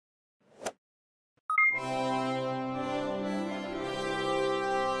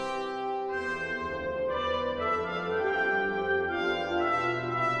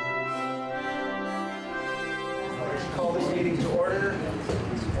to order.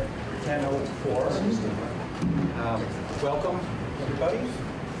 10:04. Welcome, everybody.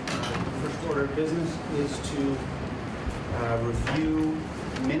 First order of business is to review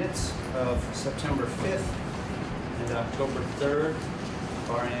minutes of September 5th and October 3rd.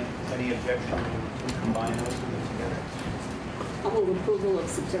 Barring any objection, we combine those together. I move approval of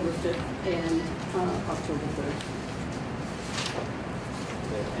September 5th and October 3rd.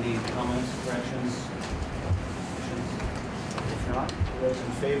 Any comments, corrections? If not, those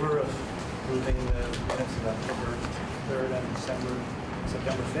in favor of approving the minutes of October 3rd and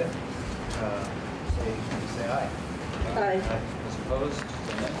September 5th, say aye. Aye. Those opposed,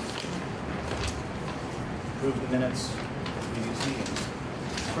 say nay. Approve the minutes of previous meetings.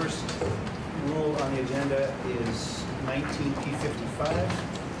 First rule on the agenda is 19P55,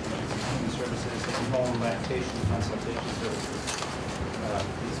 Human Services and Home Lactation Consultation Services.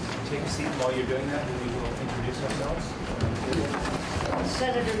 Please take a seat while you're doing that, and we will introduce ourselves.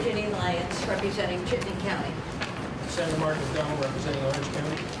 Senator Ginny Lyons, representing Chittenden County. Senator Mark McDonald, representing Orange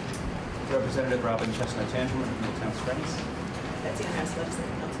County. Representative Robin Chestnut-Tangeman from Middletown Springs. Betsy Harris,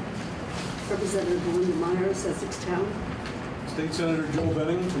 legislative councilman. Representative Belinda Myers, Essex Town. State Senator Joel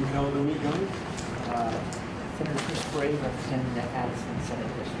Benning from Caledonia County. Senator Chris Bray, representing the Addison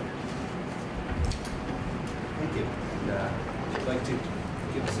Senate District. Thank you. And, would you like to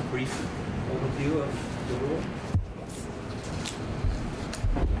give us a brief overview of the rule?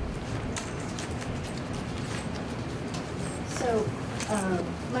 So,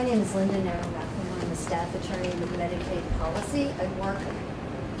 my name is Linda Narrow-McLemore. I'm a staff attorney with Medicaid policy. I work.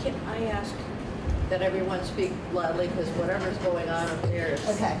 Can I ask that everyone speak loudly, because whatever's going on up there is...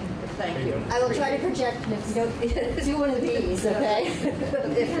 Okay. Thank you. I will try to project, and if you don't do one of these, okay?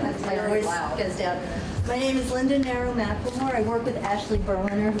 If my voice goes down. My name is Linda Narrow-McLemore. I work with Ashley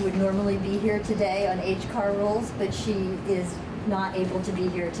Berliner, who would normally be here today on HCAR rules, but she is not able to be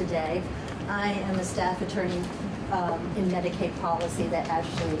here today. I am a staff attorney in Medicaid policy that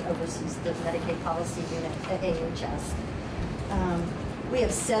actually oversees the Medicaid policy unit at AHS. We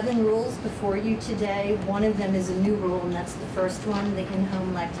have 7 rules before you today. One of them is a new rule, and that's the first one, the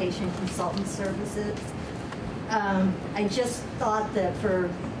in-home lactation consultant services. I just thought that for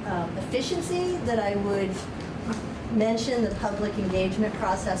efficiency that I would mention the public engagement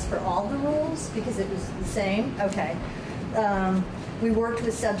process for all the rules, because it was the same. Okay. We worked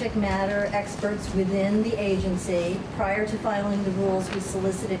with subject matter experts within the agency. Prior to filing the rules, we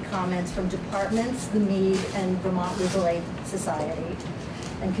solicited comments from departments, the Mead, and Vermont Legal Aid Society,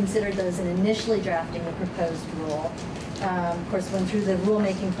 and considered those in initially drafting the proposed rule. Of course, went through the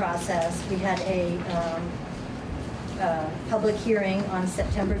rulemaking process. We had a public hearing on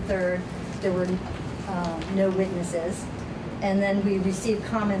September 3rd. There were no witnesses. And then we received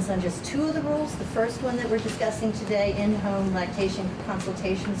comments on just 2 of the rules. The first one that we're discussing today, in-home lactation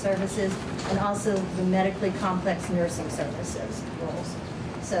consultation services, and also the medically complex nursing services rules.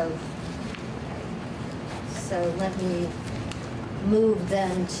 So let me move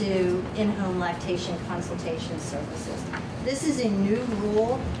then to in-home lactation consultation services. This is a new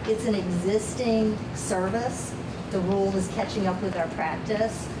rule. It's an existing service. The rule is catching up with our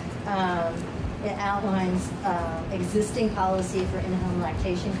practice. It outlines existing policy for in-home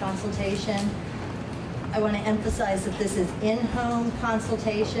lactation consultation. I want to emphasize that this is in-home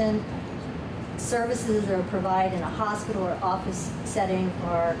consultation. Services that are provided in a hospital or office setting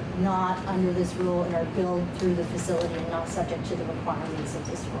are not under this rule and are billed through the facility and not subject to the requirements of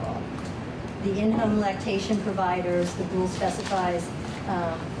this rule. The in-home lactation providers, the rule specifies,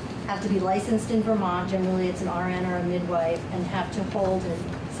 have to be licensed in Vermont. Generally, it's an RN or a midwife, and have to hold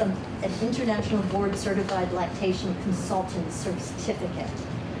an international board certified lactation consultant certificate.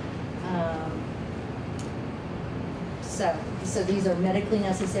 So these are medically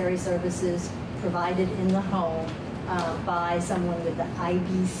necessary services provided in the home by someone with the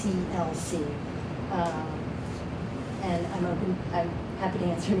IBCLC. And I'm happy to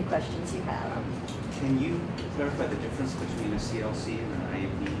answer any questions you have. Can you clarify the difference between a CLC and an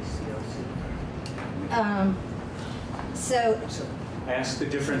IAB CLC? So I asked the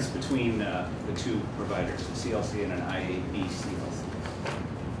difference between the 2 providers, a CLC and an IAB CLC.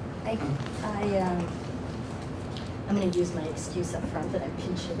 I'm going to use my excuse up front that I'm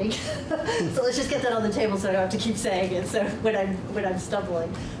pinch hitting. So let's just get that on the table so I don't have to keep saying it. So when I'm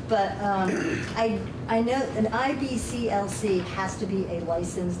stumbling, but I know an IBCLC has to be a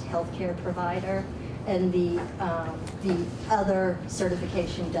licensed healthcare provider, and the other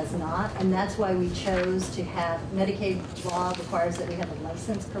certification does not, and that's why we chose to have Medicaid law requires that we have a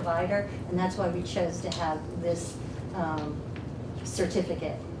licensed provider, and that's why we chose to have this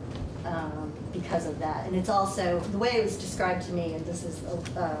certificate. because of that. And it's also, the way it was described to me, and this is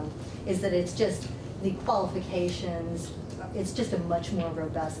that it's just the qualifications, it's just a much more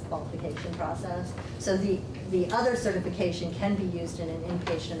robust qualification process. So the other certification can be used in an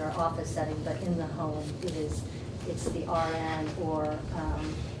inpatient or office setting, but in the home, it's the RN or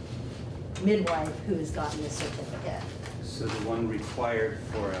midwife who has gotten the certificate. So the one required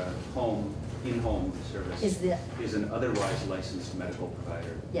for a in-home service is an otherwise licensed medical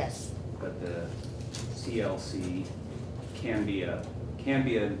provider. Yes. But the CLC can be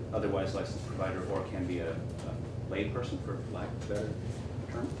an otherwise licensed provider or can be a lay person, for lack of a better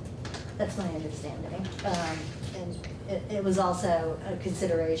term. That's my understanding. And it was also a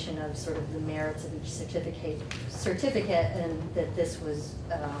consideration of sort of the merits of each certificate, and that this was,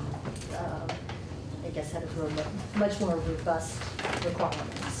 I guess, had a much more robust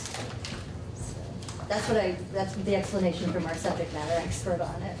requirements. So that's the explanation from our subject matter expert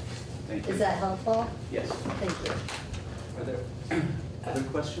on it. Thank you. Is that helpful? Yes. Thank you. Are there other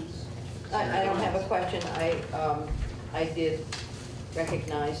questions? I don't have a question. I did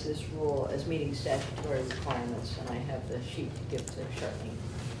recognize this rule as meeting statutory requirements, and I have the sheet to give to Charlene.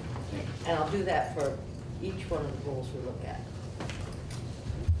 Thank you. And I'll do that for each one of the rules we look at.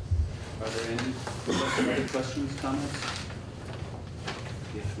 Are there any other questions, comments?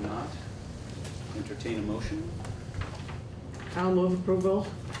 If not, entertain a motion. I'll move approval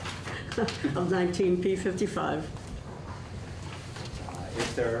of 19P55.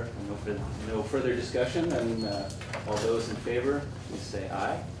 If there are no further discussion, then all those in favor, please say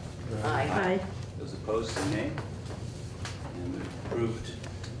aye. Aye. Aye. Those opposed, say nay. And we've approved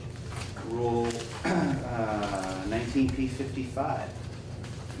Rule 19P55.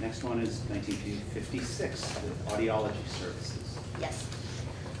 Next one is 19P56, the audiology services. Yes.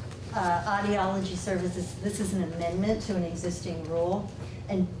 Audiology services, this is an amendment to an existing rule.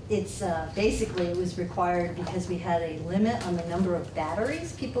 And it's basically, it was required because we had a limit on the number of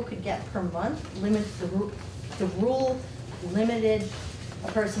batteries people could get per month. The rule limited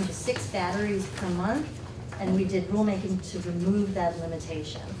a person to 6 batteries per month, and we did rulemaking to remove that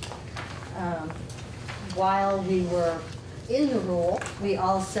limitation. While we were in the rule, we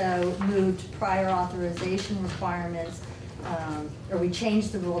also moved prior authorization requirements, or we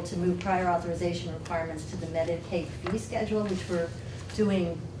changed the rule to move prior authorization requirements to the Medicaid fee schedule, which we're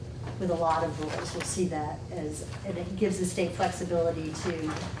doing with a lot of rules. You'll see that as, and it gives the state flexibility to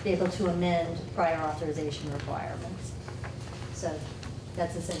be able to amend prior authorization requirements. So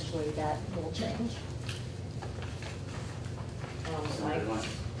that's essentially that rule change.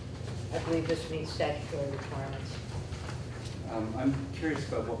 I believe this meets statutory requirements. I'm curious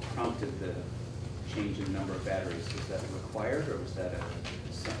about what prompted the change in number of batteries. Was that required, or was that a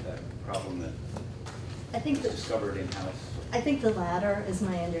problem that was discovered in-house? I think the latter is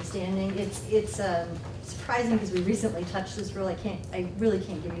my understanding. It's surprising because we recently touched this rule. I really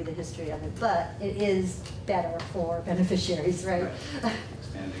can't give you the history of it, but it is better for beneficiaries, right?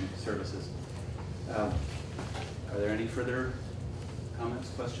 Expanding services. Are there any further comments,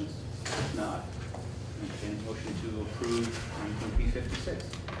 questions? If not, entertain a motion to approve 19P56.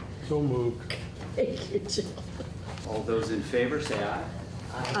 So moved. Thank you, Jill. All those in favor say aye.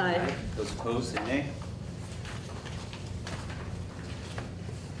 Aye. Those opposed say nay.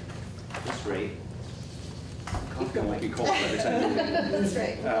 This rate, coffee won't be cold by the time we That's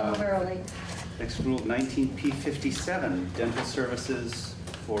right. We're early. Next rule, 19P57, dental services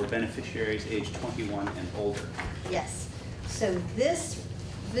for beneficiaries age 21 and older. Yes. So this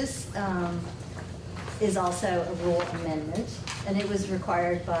is also a rule amendment, and it was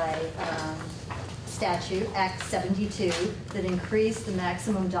required by statute, Act 72, that increased the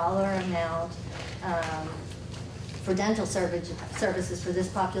maximum dollar amount for dental services for this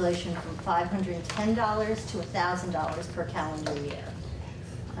population from $510 to $1,000 per calendar year.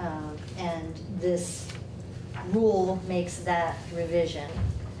 And this rule makes that revision.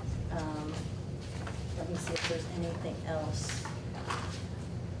 Let me see if there's anything else.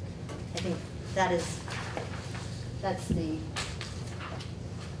 I think that's the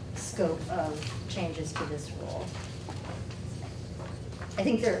scope of changes to this rule. I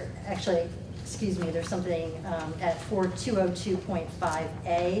think there's something at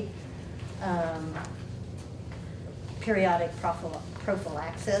 4202.5A, periodic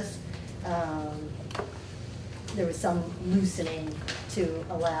prophylaxis. There was some loosening to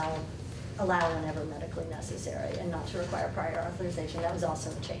allow whenever medically necessary and not to require prior authorization. That was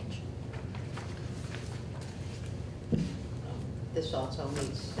also a change. This also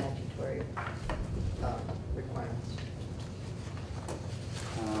meets statutory requirements.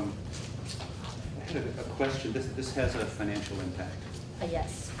 I had a question. This has a financial impact.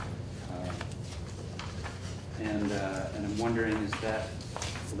 Yes. And I'm wondering,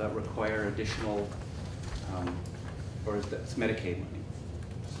 will that require additional, or is that, it's Medicaid money,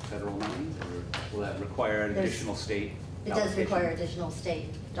 federal money, or will that require an additional state It does allocation? require additional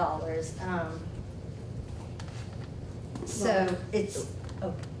state dollars. So it's,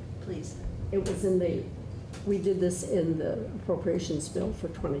 oh, please. It was we did this in the appropriations bill for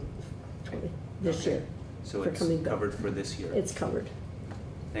 2020, this year. So for it's coming bill. covered for this year? It's covered.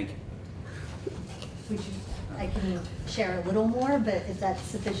 Thank you. I can share a little more, but if that's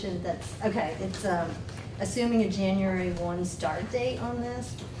sufficient, that's, okay. It's assuming a January 1 start date on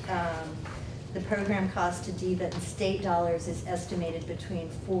this. The program cost to DVA in state dollars is estimated between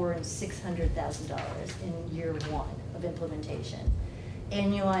 $400,000 and $600,000 in year 1 of implementation.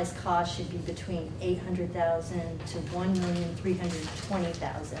 Annualized cost should be between $800,000 to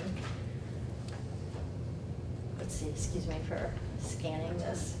 $1,320,000. Let's see, excuse me for scanning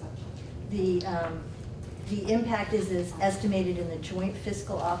this. The impact is estimated in the Joint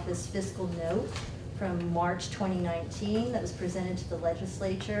Fiscal Office fiscal note from March 2019 that was presented to the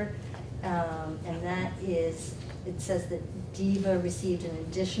legislature. And that is, it says that DVA received an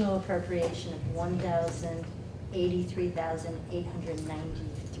additional appropriation of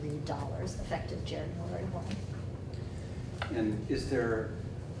 $1,083,893 effective January 1. And is there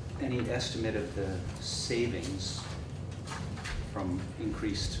any estimate of the savings from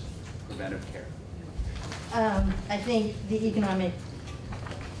increased preventive care? I think the economic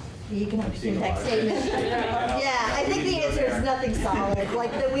impact statement. Yeah, I think the answer is nothing solid.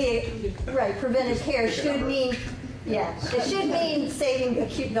 Like preventive care should mean, yeah, it should mean saving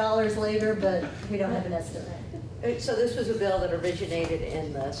acute dollars later, but we don't have an estimate. So this was a bill that originated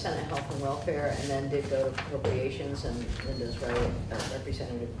in the Senate Health and Welfare and then did go to appropriations, and Linda's right,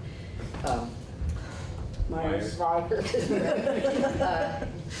 Representative Myers.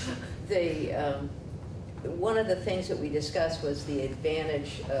 One of the things that we discussed was the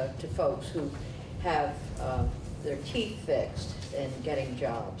advantage to folks who have their teeth fixed and getting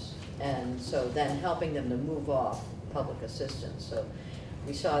jobs, and so then helping them to move off public assistance. So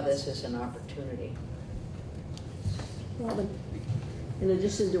we saw this as an opportunity. Well, in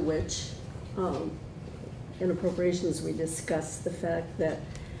addition to which, in appropriations, we discussed the fact that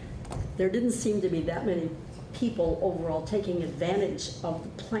there didn't seem to be that many people overall taking advantage of the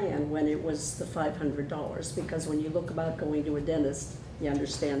plan when it was the $500, because when you look about going to a dentist, you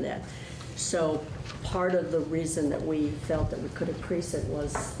understand that. So part of the reason that we felt that we could increase it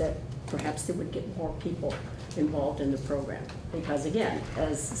was that perhaps they would get more people involved in the program. Because again,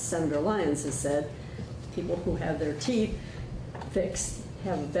 as Senator Lyons has said, people who have their teeth fixed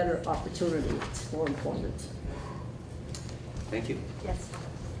have a better opportunity for employment. Thank you. Yes.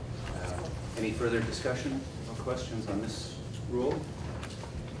 Any further discussion or questions on this rule?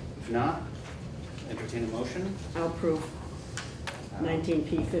 If not, entertain a motion. I'll approve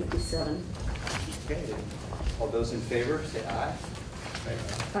 19P57. Okay. All those in favor, say aye.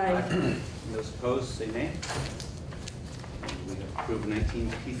 Aye. And those opposed, say nay. We have approved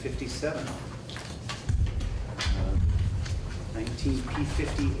 19P57.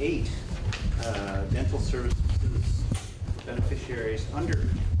 19P58, dental services beneficiaries under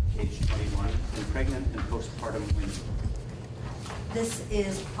age 21 and pregnant and postpartum women. This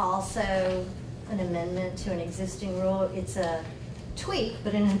is also an amendment to an existing rule. It's a tweak,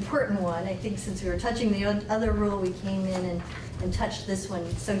 but an important one. I think since we were touching the other rule, we came in and touched this one.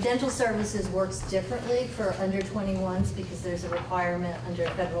 So dental services works differently for under 21s because there's a requirement under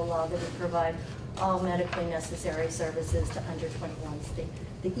federal law that we provide all medically necessary services to under 21s,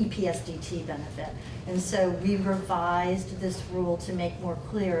 the EPSDT benefit. And so we revised this rule to make more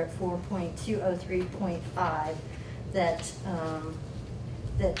clear at 4.203.5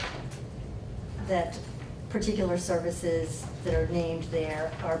 that particular services that are named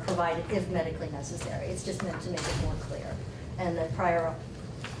there are provided if medically necessary. It's just meant to make it more clear. And the prior,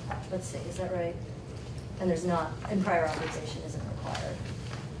 let's see, is that right? And there's not, and prior authorization isn't required.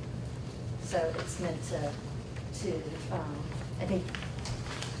 So it's meant to I think,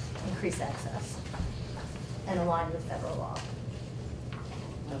 increase access and align with federal law.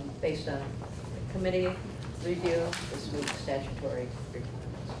 Based on committee review, this meets statutory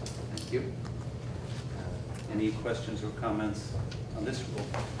requirements. Thank you. Any questions or comments on this rule?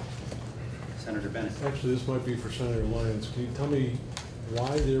 Senator Bennett. Actually, this might be for Senator Lyons. Can you tell me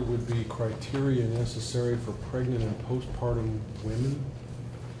why there would be criteria necessary for pregnant and postpartum women?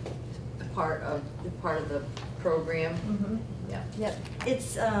 Part of the program. Mm-hmm. Yeah. Yep.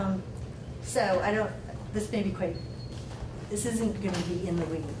 It's so I don't. This may be quite. This isn't going to be in the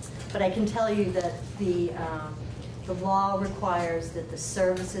weeds, but I can tell you that the the law requires that the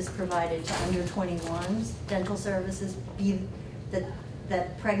services provided to under 21s, dental services,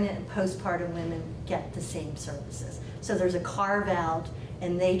 that pregnant and postpartum women get the same services. So there's a carve out,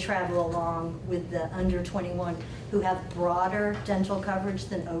 and they travel along with the under 21 who have broader dental coverage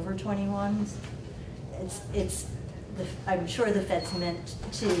than over 21s. I'm sure the Fed's meant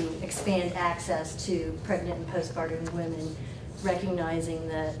to expand access to pregnant and postpartum women, recognizing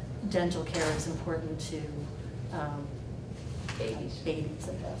that dental care is important to babies,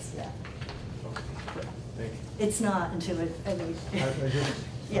 I guess, yeah. Thank you. It's not intuitive, I mean.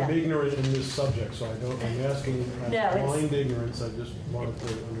 Yeah. I'm ignorant in this subject, so I'm asking No, blind ignorance. I just wanted to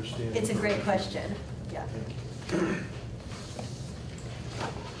understand. It's a great question, yeah.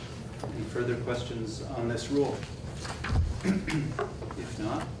 Any further questions on this rule? If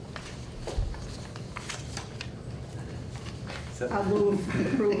not, I'll move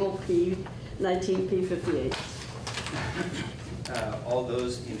approval 19P58. all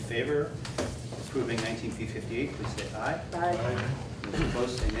those in favor of approving 19P58, please say aye. Aye. Those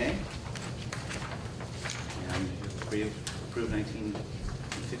opposed, say nay. And you've approved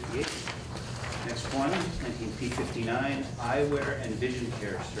 19P58. Next one, 19P59, eyewear and vision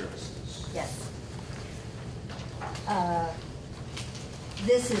care services. Yes.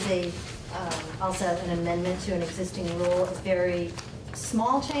 This is also an amendment to an existing rule, a very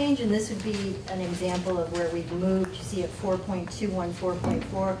small change, and this would be an example of where we've moved, you see at 4.21,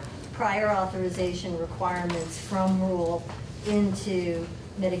 4.4, prior authorization requirements from rule into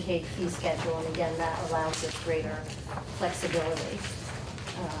Medicaid fee schedule, and again, that allows us greater flexibility.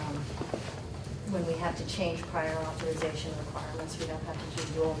 When we have to change prior authorization requirements, we don't have to do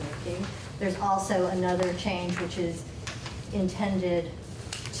rulemaking. There's also another change which is intended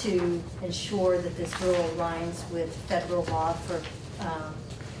to ensure that this rule aligns with federal law for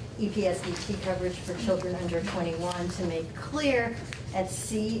EPSDT coverage for children under 21, to make clear at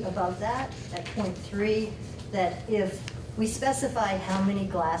C above that, at point 3, that if we specify how many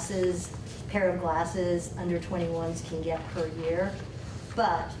pair of glasses under 21s can get per year,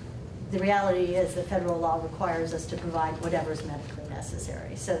 but the reality is that federal law requires us to provide whatever is medically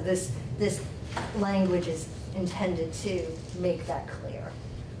necessary. So this language is intended to make that clear.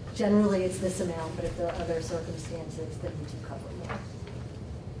 Generally, it's this amount, but if there are other circumstances, then we do cover more.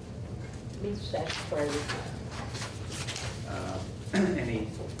 Means statutory requirement. Any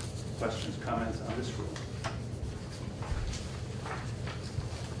questions, comments on this rule?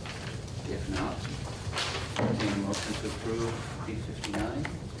 If not, entertain a motion to approve P59.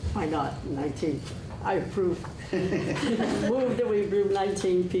 Why not 19? I approve. Move that we approve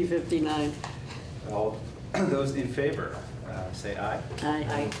 19P59. All those in favor, say aye.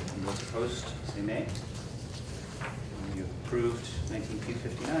 Aye. And those opposed, say nay. And you approved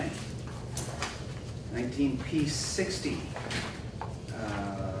 19P59. 19P60,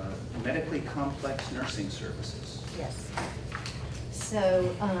 medically complex nursing services. Yes.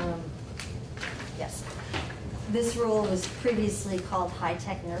 So, yes. This rule was previously called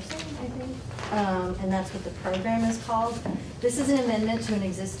high-tech nursing, I think, and that's what the program is called. This is an amendment to an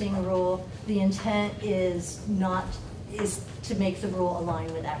existing rule. The intent is to make the rule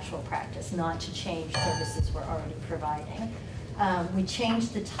align with actual practice, not to change services we're already providing. We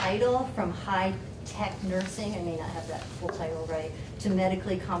changed the title from high-tech nursing, I may not have that full title right, to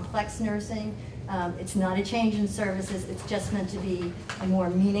medically complex nursing. It's not a change in services, it's just meant to be a more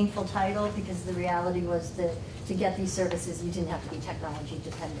meaningful title, because the reality was that to get these services, you didn't have to be technology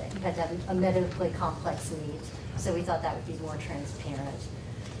dependent. You had to have a medically complex need. So we thought that would be more transparent.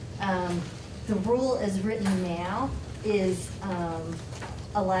 The rule as written now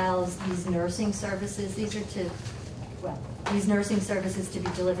allows these nursing services, these nursing services to be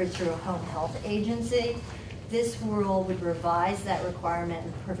delivered through a home health agency. This rule would revise that requirement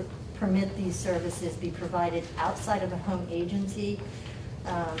and permit these services be provided outside of a home agency.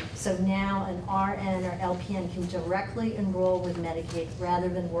 So now an RN or LPN can directly enroll with Medicaid rather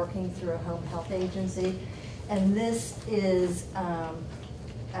than working through a home health agency. And this is, and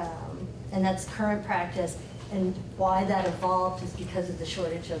that's current practice. And why that evolved is because of the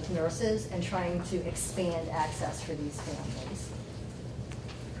shortage of nurses and trying to expand access for these families.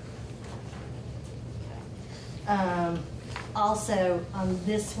 Also, on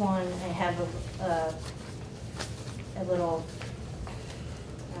this one, I have a little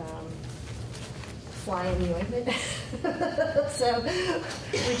fly in the ointment. So,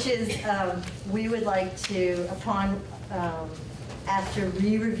 which is, we would like to, after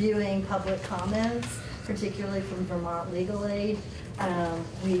re-reviewing public comments, particularly from Vermont Legal Aid,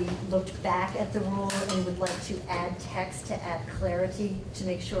 we looked back at the rule and would like to add text to add clarity to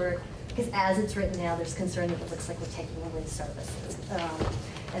make sure because as it's written now, there's concern that it looks like we're taking away services.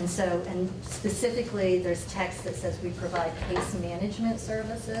 And specifically, there's text that says we provide case management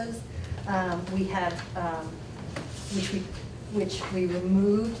services. We have, which we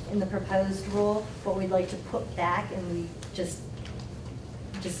removed in the proposed rule, but we'd like to put back, and we just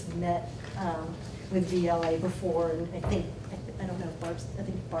met with VLA before, and I don't know if I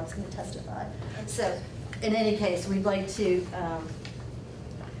think Barb's going to testify. So in any case, we'd like to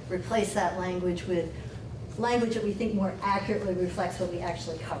replace that language with language that we think more accurately reflects what we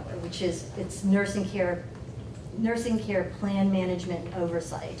actually cover, which is it's nursing care plan management and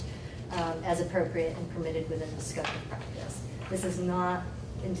oversight as appropriate and permitted within the scope of practice. This is not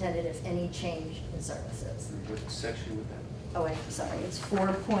intended as any change in services. What section would that? Oh, I'm sorry, it's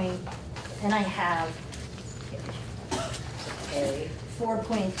 4 point, and I have A.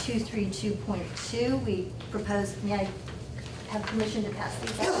 4.232.2. We propose, may I have permission to pass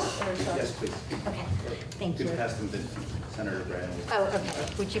these out? Or sorry? Yes, please. Okay, thank You you. could pass them to Senator Brown. Oh, okay.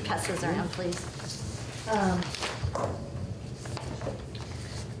 Would you pass those around, please?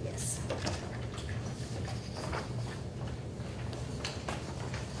 Yes.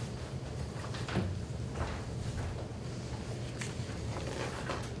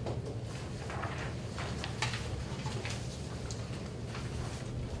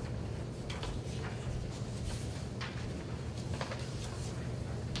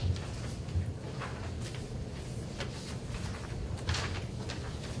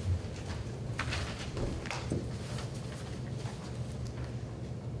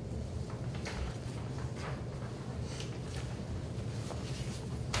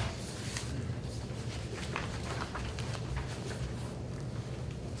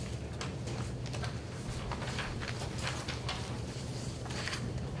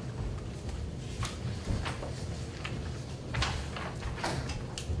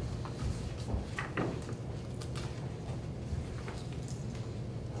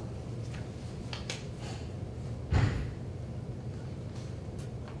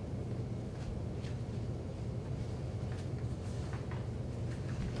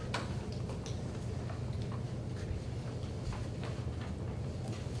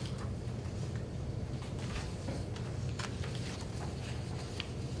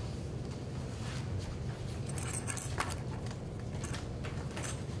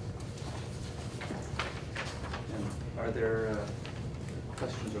 Are there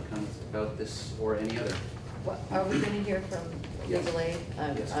questions or comments about this or any other? Are we going to hear from Yes. legal aid?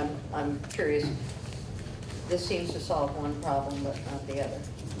 Yes. I'm curious. This seems to solve one problem, but not the other.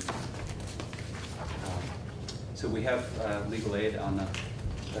 So we have legal aid on the,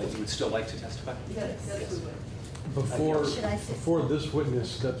 you would still like to testify? Yes, we would. Should I say Before this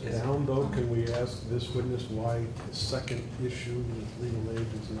witness steps Yes. down, though, can we ask this witness why the second issue with legal aid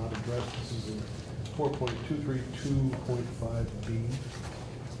is not addressed? This is in 4.232.5B.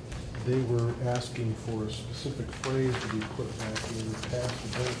 They were asking for a specific phrase to be put back in the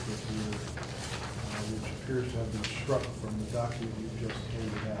past benefit year, which appears to have been struck from the document you just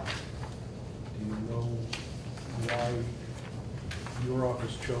handed out. Do you know why your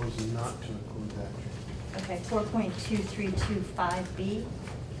office chose not to include that change? Okay, 4.2325B.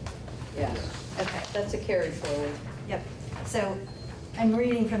 Yes. Okay. That's a carry forward. Yep. So I'm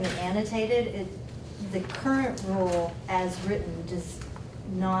reading from the annotated. The current rule as written does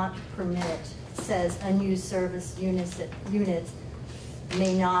not permit, says unused service units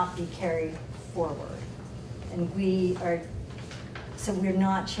may not be carried forward. And we're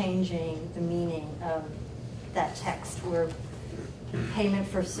not changing the meaning of that text. The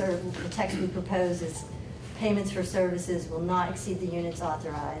text we propose is payments for services will not exceed the units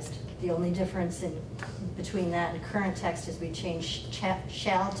authorized. The only difference between that and the current text is we change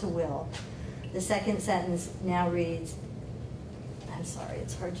shall to will. The second sentence now reads, I'm sorry,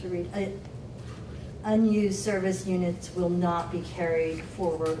 it's hard to read. Unused service units will not be carried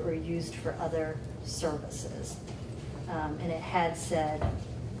forward or used for other services. And it had said,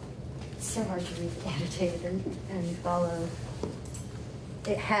 it's so hard to read the annotated and follow.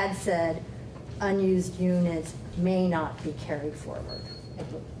 It had said, unused units may not be carried forward.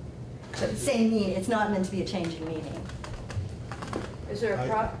 So same meaning, it's not meant to be a change in meaning. Is there a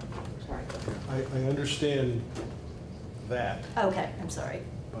Sorry. I understand that, Okay, I'm sorry.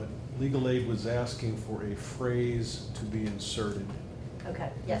 but legal aid was asking for a phrase to be inserted. Okay,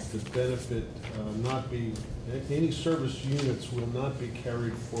 yes. The benefit any service units will not be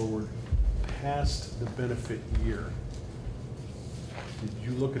carried forward past the benefit year. Did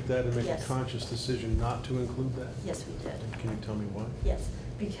you look at that and make a Yes. conscious decision not to include that? Yes, we did. Can you tell me why? Yes,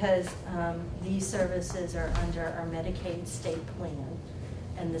 because these services are under our Medicaid state plan,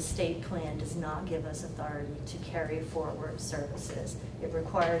 and the state plan does not give us authority to carry forward services. It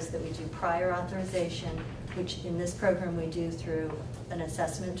requires that we do prior authorization, which in this program we do through an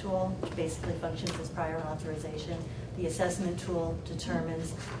assessment tool, which basically functions as prior authorization. The assessment tool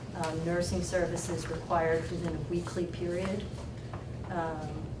determines nursing services required within a weekly period,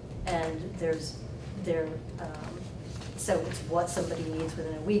 and so it's what somebody needs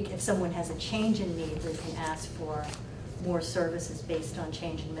within a week. If someone has a change in need, they can ask for more services based on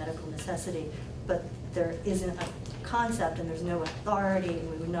change in medical necessity, but there isn't a concept and there's no authority, and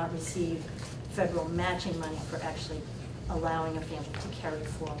we would not receive federal matching money for actually allowing a family to carry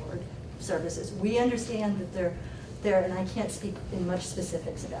forward services. We understand that there, and I can't speak in much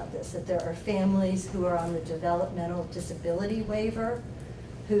specifics about this, that there are families who are on the developmental disability waiver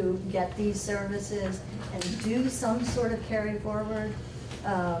who get these services and do some sort of carry forward,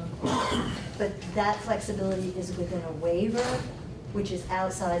 but that flexibility is within a waiver, which is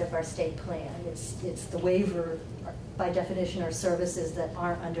outside of our state plan. It's the waiver, by definition, are services that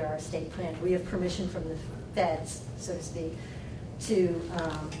aren't under our state plan. We have permission from the feds, so to speak, to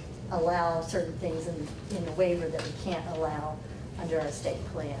allow certain things in the waiver that we can't allow under our state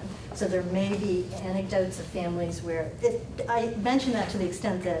plan. So there may be anecdotes of families where, I mention that to the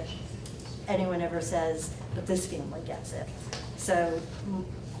extent that anyone ever says, but this family gets it. So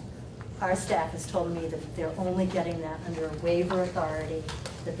our staff has told me that they're only getting that under a waiver authority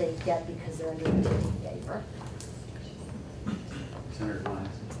that they get because they're under a DD waiver. Senator Lyons.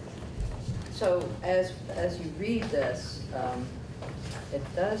 So as you read this,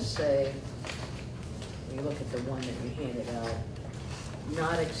 it does say, when you look at the one that you handed out,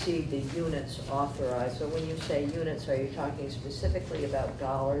 not exceed the units authorized. So when you say units, are you talking specifically about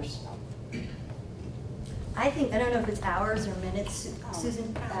dollars? I don't know if it's hours or minutes,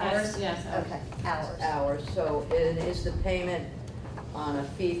 Susan? Hours? Yes. Okay, hours. Hours. So is the payment on a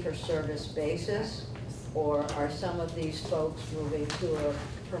fee-for-service basis, or are some of these folks moving to a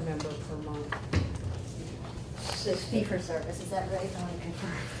per member per month system? Fee for service, is that right?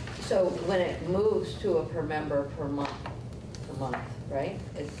 So when it moves to a per member per month, right?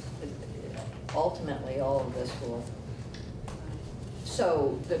 Ultimately, all of this will.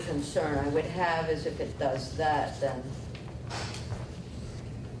 So the concern I would have is if it does that, then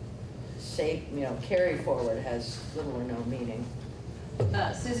carry forward has little or no meaning.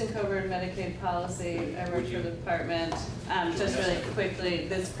 Susan Coburn, Medicaid policy. I work for the department. Just really quickly,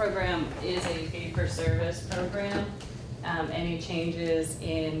 this program is a fee-for-service program. Any changes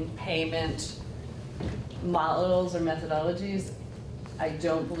in payment models or methodologies, I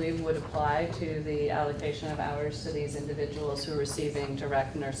don't believe would apply to the allocation of hours to these individuals who are receiving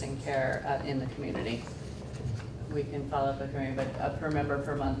direct nursing care in the community. We can follow up with Mary, but per member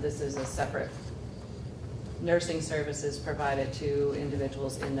per month, this is a separate nursing services provided to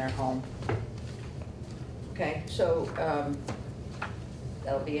individuals in their home. Okay, so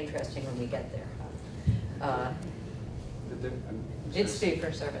that'll be interesting when we get there. It's fee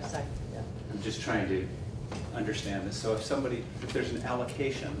for service. I'm just trying to understand this. So if there's an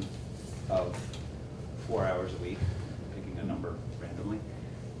allocation of 4 hours a week, picking a number randomly,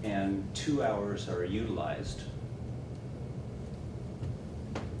 and 2 hours are utilized,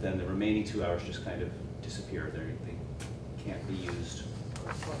 then the remaining 2 hours just kind of disappear. They can't be used.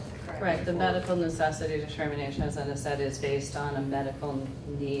 Right, the medical necessity determination, as I said, is based on a medical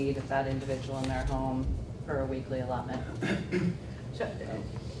need of that individual in their home for a weekly allotment. So,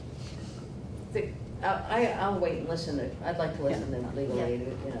 I'll wait and listen. I'd like to listen to legal aid,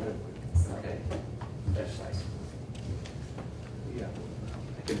 Okay. exercise. Yeah,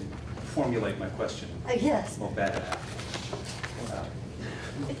 I can formulate my question. Yes. Well, better.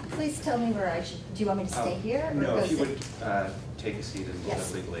 Please tell me where I should, do you want me to stay here? Or No, go if you sit? would take a seat and we'll Yes.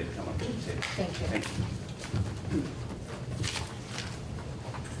 have legal aid come up to the table. Thank you. Thank you.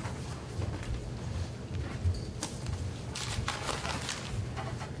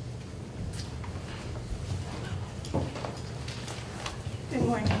 Good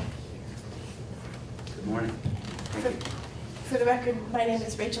morning. Good morning. Thank you. For the record, my name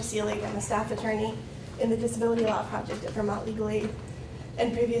is Rachel Seelig. I'm a staff attorney in the Disability Law Project at Vermont Legal Aid,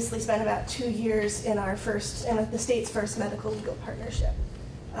 and previously spent about 2 years in the state's first medical legal partnership.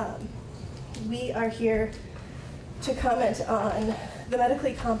 We are here to comment on the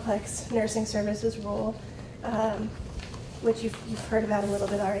medically complex nursing services rule, which you've heard about a little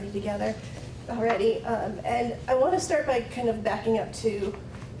bit already. And I want to start by kind of backing up to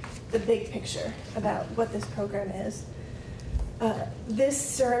the big picture about what this program is. This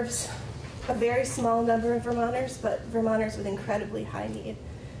serves a very small number of Vermonters, but Vermonters with incredibly high need.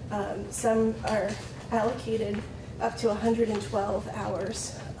 Some are allocated up to 112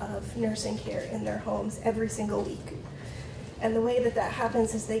 hours of nursing care in their homes every single week. And the way that that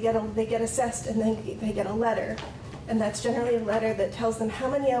happens is they get assessed and then they get a letter. And that's generally a letter that tells them how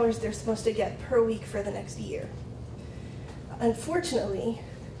many hours they're supposed to get per week for the next year. Unfortunately,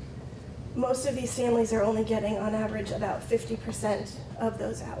 most of these families are only getting on average about 50% of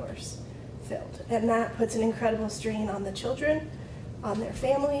those hours filled. And that puts an incredible strain on the children, on their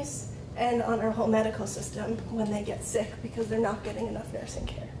families, and on our whole medical system when they get sick because they're not getting enough nursing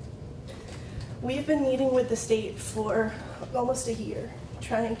care. We've been meeting with the state for almost a year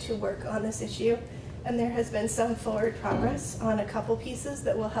trying to work on this issue, and there has been some forward progress on a couple pieces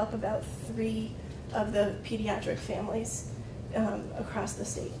that will help about 3 of the pediatric families across the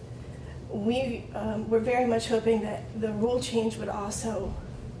state. We're very much hoping that the rule change would also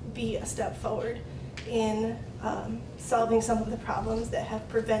be a step forward in solving some of the problems that have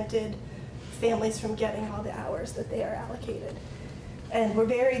prevented families from getting all the hours that they are allocated. And we're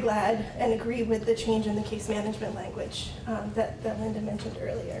very glad and agree with the change in the case management language that Linda mentioned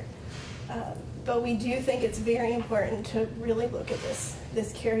earlier. But we do think it's very important to really look at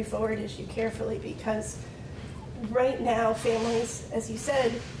this carry forward issue carefully, because right now families, as you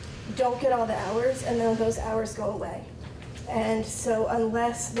said, don't get all the hours, and then those hours go away. And so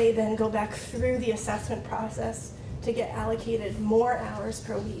unless they then go back through the assessment process to get allocated more hours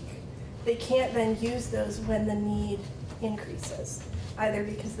per week, they can't then use those when the need increases, either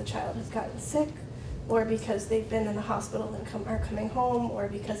because the child has gotten sick, or because they've been in the hospital and are coming home, or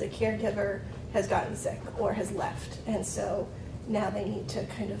because a caregiver has gotten sick or has left. And so now they need to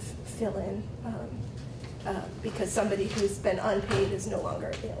kind of fill in because somebody who's been unpaid is no longer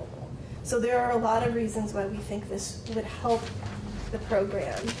available. So there are a lot of reasons why we think this would help the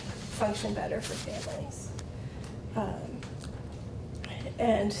program function better for families.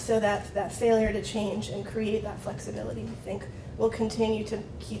 And so that failure to change and create that flexibility, we think, will continue to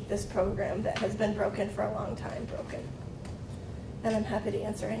keep this program that has been broken for a long time broken. And I'm happy to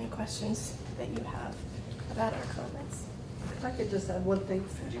answer any questions that you have about our comments. If I could just add one thing.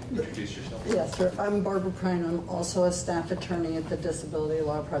 Could you introduce yourself? Yes, sir. I'm Barbara Prine. I'm also a staff attorney at the Disability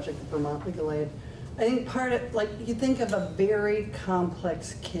Law Project at Vermont Legal Aid. I think part of, like, you think of a very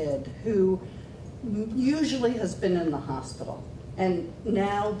complex kid who usually has been in the hospital. And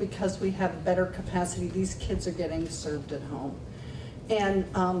now, because we have better capacity, these kids are getting served at home. And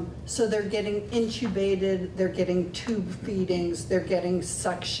so they're getting intubated, they're getting tube feedings, they're getting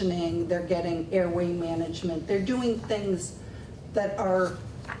suctioning, they're getting airway management. They're doing things that are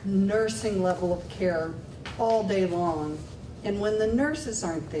nursing level of care all day long. And when the nurses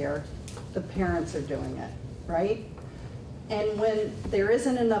aren't there, the parents are doing it, right? And when there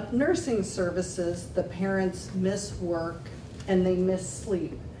isn't enough nursing services, the parents miss work and they miss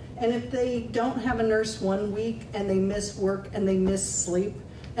sleep. And if they don't have a nurse one week and they miss work and they miss sleep,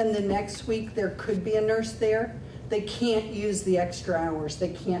 and the next week there could be a nurse there, they can't use the extra hours.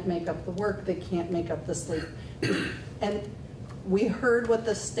 They can't make up the work. They can't make up the sleep. And we heard what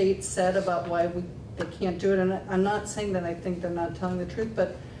the state said about why they can't do it. And I'm not saying that I think they're not telling the truth,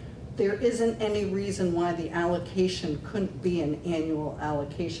 but there isn't any reason why the allocation couldn't be an annual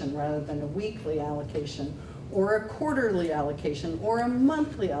allocation rather than a weekly allocation, or a quarterly allocation, or a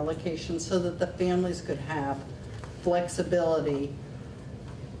monthly allocation, so that the families could have flexibility.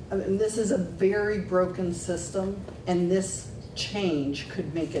 I mean, this is a very broken system, and this change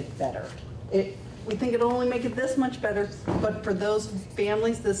could make it better. We think it'll only make it this much better, but for those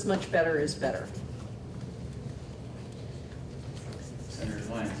families, this much better is better.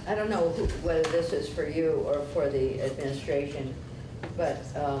 Senator Lyons. I don't know whether this is for you or for the administration, but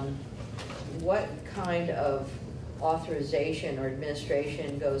what kind of authorization or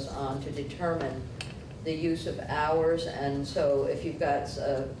administration goes on to determine the use of hours? And so if you've got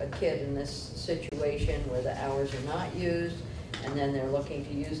a kid in this situation where the hours are not used and then they're looking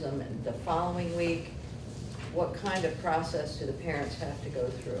to use them the following week, what kind of process do the parents have to go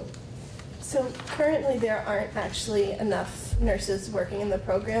through? So currently there aren't actually enough nurses working in the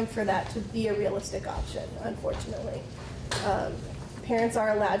program for that to be a realistic option, unfortunately. Parents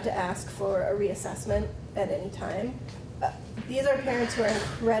are allowed to ask for a reassessment at any time. These are parents who are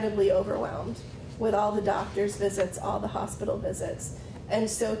incredibly overwhelmed with all the doctor's visits, all the hospital visits. And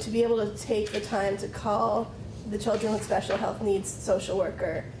so to be able to take the time to call the Children with Special Health Needs social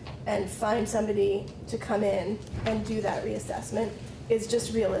worker and find somebody to come in and do that reassessment is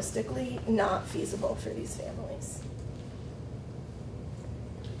just realistically not feasible for these families.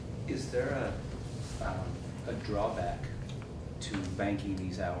 Is there a drawback to banking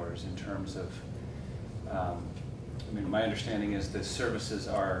these hours in terms of, I mean, my understanding is the services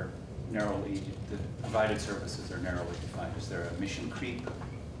are narrowly, the provided services are narrowly defined. Is there a mission creep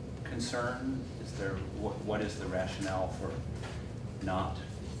concern? Is there, what is the rationale for not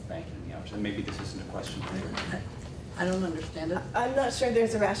banking the hours? And maybe this isn't a question for you. I don't understand it. I'm not sure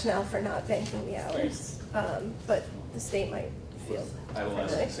there's a rationale for not banking the hours, but the state might feel. I will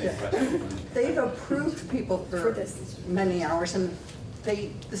ask the same Yeah. question. They've approved people For for this. many hours, and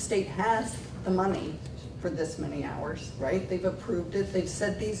the state has the money for this many hours, right? They've approved it. They've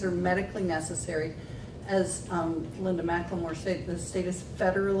said these are medically necessary. As Linda McLemore said, the state is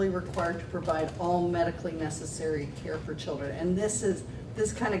federally required to provide all medically necessary care for children. And this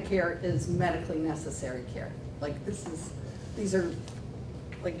kind of care is medically necessary care. Like these are,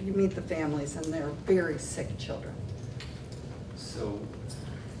 like you meet the families and they're very sick children. So,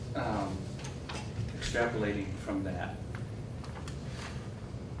 extrapolating from that,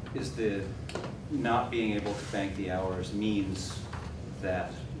 is the not being able to bank the hours means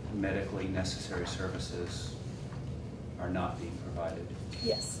that medically necessary services are not being provided?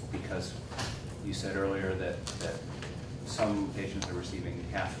 Yes. Because you said earlier that some patients are receiving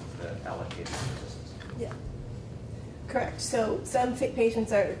half of the allocated services. Yeah. Correct. So some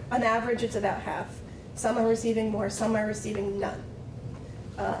patients are, on average, it's about half. Some are receiving more, some are receiving none.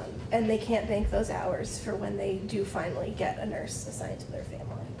 And they can't bank those hours for when they do finally get a nurse assigned to their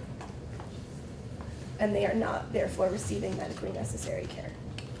family. And they are not, therefore, receiving medically necessary care.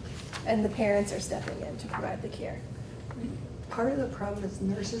 And the parents are stepping in to provide the care. Part of the problem is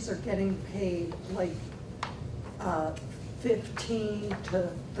nurses are getting paid like 15 to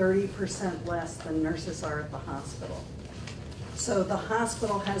 30% less than nurses are at the hospital. So the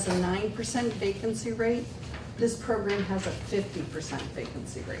hospital has a 9% vacancy rate. This program has a 50%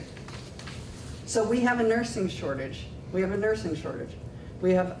 vacancy rate. So we have a nursing shortage. We have a nursing shortage.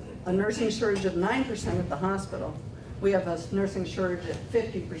 We have a nursing shortage of 9% at the hospital. We have a nursing shortage of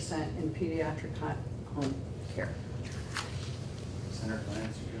 50% in pediatric home care. Senator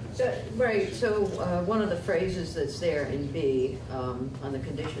Lance, So, right, so one of the phrases that's there in B on the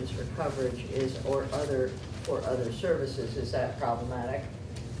conditions for coverage is or other services. Is that problematic?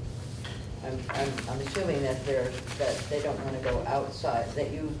 I'm assuming that they don't want to go outside, that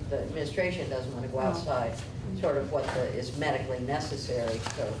the administration doesn't want to go outside sort of what is medically necessary,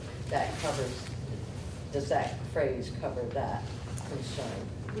 so that covers, does that phrase cover that concern?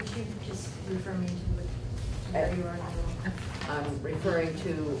 Would you just refer me to where you are now? I'm referring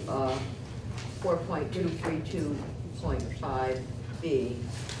to 4.232.5B,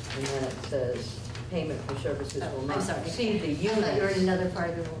 and then it says payment for services will not exceed the units. You're in another part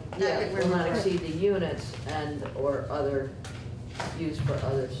of the rule. Yeah, will not exceed the units and or other used for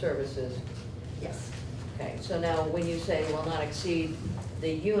other services. Yes. Okay, so now when you say will not exceed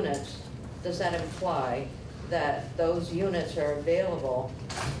the units, does that imply that those units are available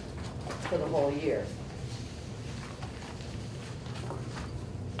for the whole year?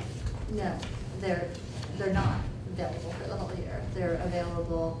 No, they're not available for the whole year. They're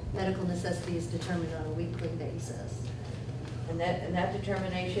available, medical necessities determined on a weekly basis. And that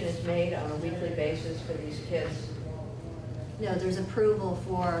determination is made on a weekly basis for these kids? No, there's approval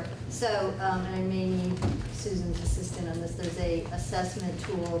for, so, and I may need Susan's assistant on this, there's a assessment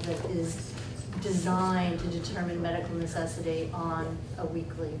tool that is designed to determine medical necessity on a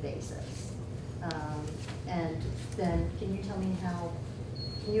weekly basis. And then, can you tell me how,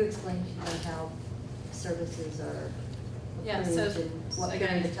 can you explain to me how services are approved in what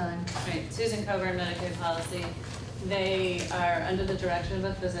period of time? Right, Susan Coburn, Medicaid policy. They are under the direction of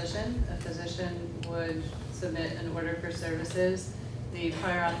a physician. A physician would submit an order for services. The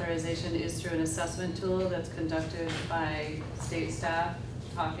prior authorization is through an assessment tool that's conducted by state staff,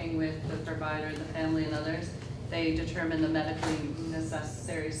 talking with the provider, the family, and others. They determine the medically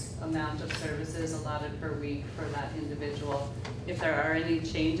necessary amount of services allotted per week for that individual. If there are any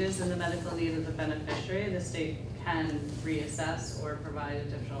changes in the medical need of the beneficiary, the state can reassess or provide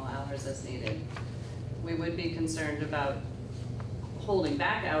additional hours as needed. We would be concerned about holding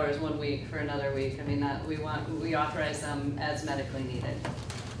back hours 1 week for another week. I mean, that we authorize them as medically needed.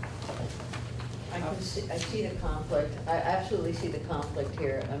 I see the conflict. I absolutely see the conflict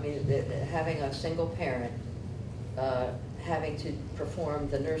here. I mean, having a single parent having to perform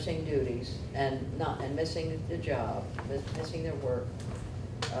the nursing duties and missing the job, missing their work.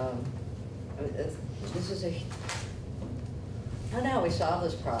 This is I don't know how we solve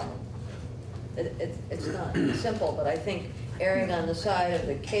this problem. It's not simple, but I think erring on the side of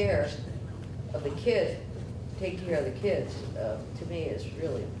the care of the kid, taking care of the kids, to me is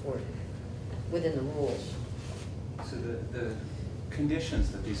really important within the rules. So the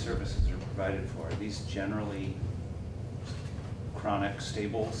conditions that these services are provided for, are these generally chronic,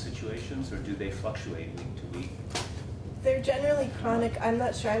 stable situations, or do they fluctuate week to week? They're generally chronic. I'm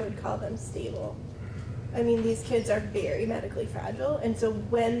not sure I would call them stable. I mean, these kids are very medically fragile, and so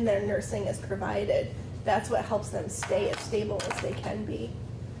when their nursing is provided, that's what helps them stay as stable as they can be.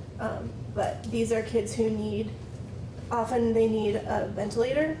 But these are kids who often they need a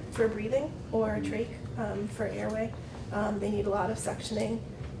ventilator for breathing or a trach for airway. They need a lot of suctioning.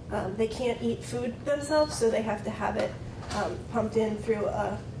 They can't eat food themselves, so they have to have it pumped in through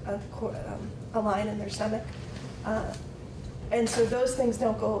a line in their stomach. And so those things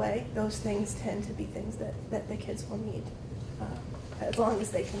don't go away. Those things tend to be things that the kids will need as long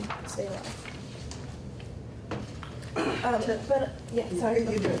as they can stay alive. But yeah, sorry.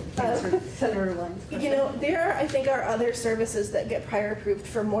 You do. Senator Lyons. You know, there I think are other services that get prior approved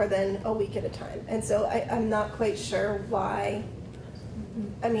for more than a week at a time, and so I'm not quite sure why.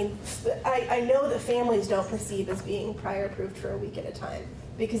 I mean, I know that families don't perceive as being prior approved for a week at a time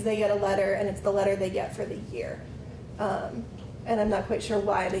because they get a letter, and it's the letter they get for the year. And I'm not quite sure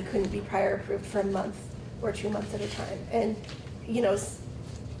why they couldn't be prior approved for a month or 2 months at a time. And, you know,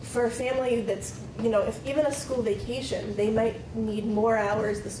 for a family that's, you know, if even a school vacation, they might need more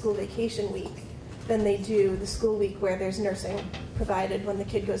hours the school vacation week than they do the school week where there's nursing provided when the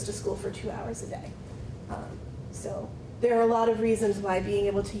kid goes to school for 2 hours a day. So there are a lot of reasons why being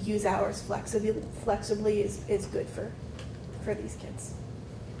able to use hours flexibly is good for these kids.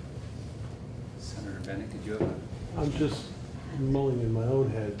 Senator Bennett, did you have a... I'm just mulling in my own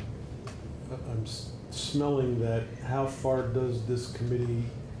head. I'm smelling that how far does this committee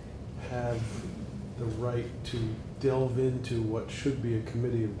have the right to delve into what should be a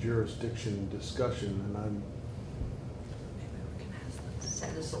committee of jurisdiction discussion, and I'm...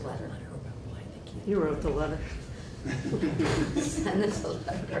 Send us a letter. You wrote the letter. Send us a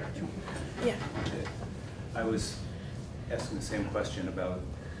letter. Yeah. I was asking the same question about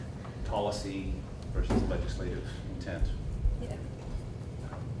policy versus legislative intent. Yeah.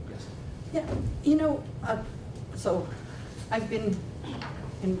 Yes. Yeah, you know, so I've been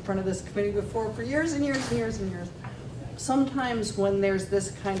in front of this committee before for years and years and years and years. Sometimes when there's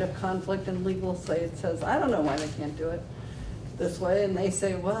this kind of conflict and legal says, I don't know why they can't do it this way, and they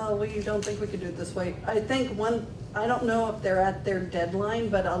say, well, we don't think we could do it this way. I think I don't know if they're at their deadline,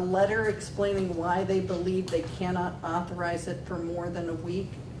 but a letter explaining why they believe they cannot authorize it for more than a week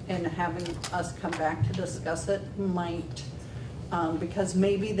and having us come back to discuss it might, because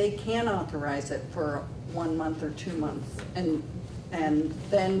maybe they can authorize it for 1 month or 2 months, and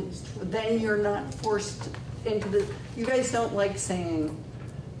then you're not forced into the. You guys don't like saying,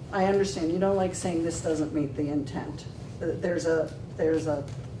 I understand, you don't like saying this doesn't meet the intent. There's a,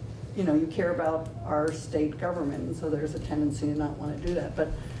 you know, you care about our state government, and so there's a tendency to not want to do that. But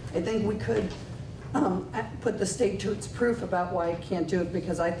I think we could put the state to its proof about why it can't do it,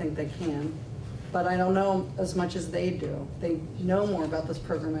 because I think they can. But I don't know as much as they do. They know more about this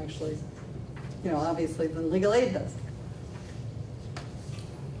program, actually, you know, obviously, than legal aid does.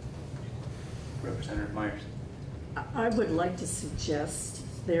 Representative Myers. I would like to suggest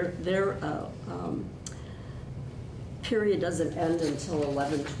their period doesn't end until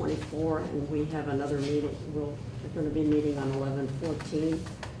 11/24, and we have another meeting. We're going to be meeting on 11/14,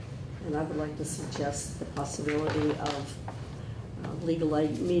 and I would like to suggest the possibility of legal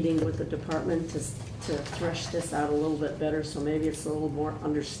aid meeting with the department to thresh this out a little bit better, so maybe it's a little more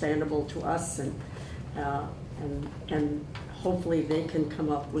understandable to us, and hopefully they can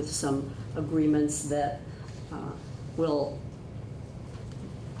come up with some agreements that will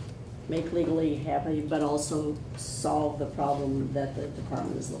make legally happy, but also solve the problem that the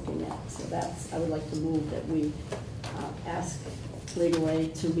department is looking at. So I would like to move that we ask legal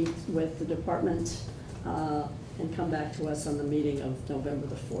aid to meet with the department and come back to us on the meeting of November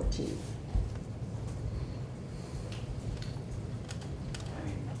the 14th.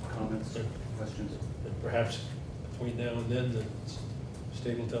 Any comments, questions? And perhaps between now and then, the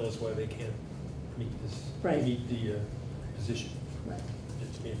state will tell us why they can't meet this, Right. meet the position. Right.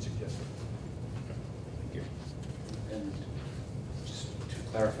 It's being suggested. Thank you. And just to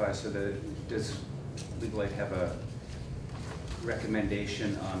clarify, so does legal aid have a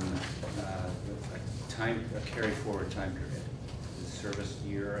recommendation on a carry forward time period? Is service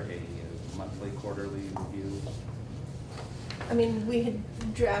year a monthly, quarterly review? I mean, we had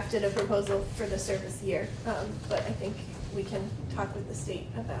drafted a proposal for the service year, but I think we can talk with the state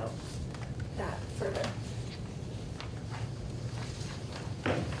about that further.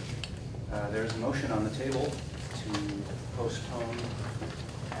 There's a motion on the table to postpone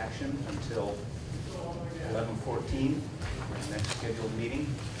action until 11/14, the next scheduled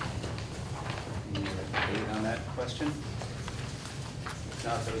meeting. Any debate on that question? If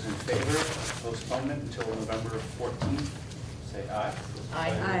not, those in favor of postponement until November 14th, say aye.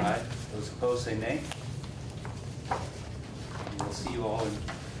 Aye. Aye. Those opposed, say nay. And we'll see you all in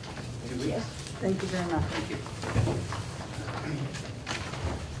 2 weeks. Thank you very much. Thank you.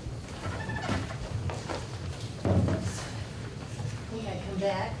 Can I come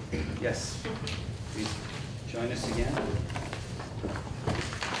back? Yes. Please join us again.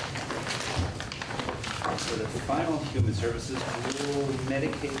 So the final Human Services rule,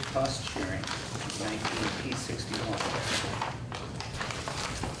 Medicaid cost sharing, 19P61.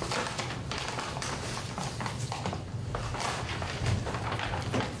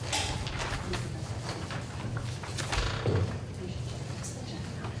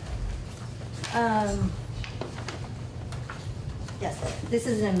 Yes, this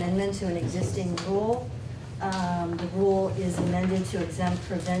is an amendment to an existing rule. The rule is amended to exempt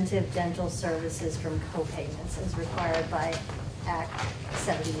preventive dental services from co-payments as required by Act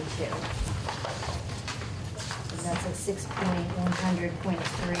 72. And that's at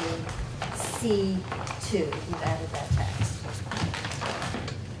 6.100.3C2. We've added that text.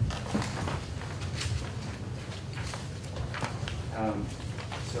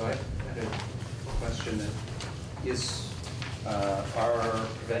 So I had a question that is, are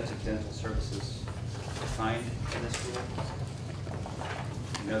preventive dental services defined in this rule?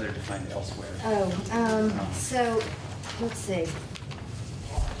 I know they're defined elsewhere. So, let's see.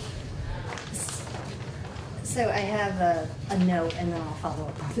 So I have a note, and then I'll follow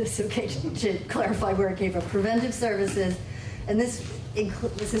up on this, okay, to clarify where it came from. Preventive services, and this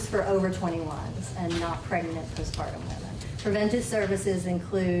is for over 21s and not pregnant postpartum women. Preventive services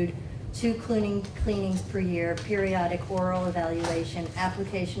include 2 cleanings per year, periodic oral evaluation,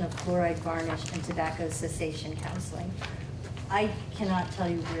 application of fluoride varnish, and tobacco cessation counseling. I cannot tell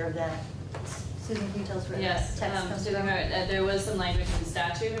you where that, Susan, can you tell us where Yes, that text comes Susan, from? there was some language in the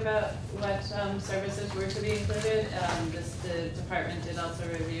statute about what services were to be included. The department did also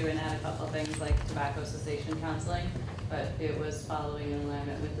review and add a couple of things like tobacco cessation counseling, but it was following in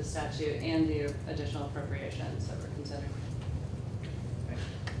alignment with the statute and the additional appropriations that were considered.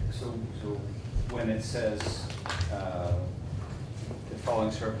 So when it says the following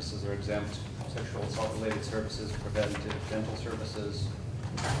services are exempt, sexual assault-related services, preventive dental services,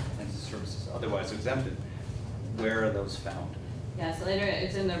 and services otherwise exempted, where are those found? Yeah, so later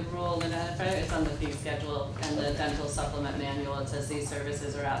it's in the rule that it's on the fee schedule and the dental supplement manual. It says these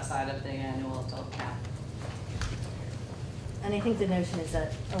services are outside of the annual adult cap. And I think the notion is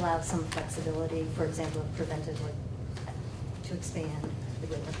that allows some flexibility, for example, if preventive were to expand, it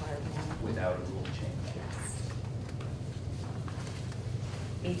would require one. Without a rule change.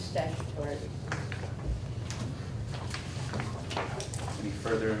 Each statutory. Any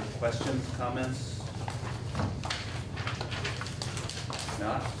further questions, comments? If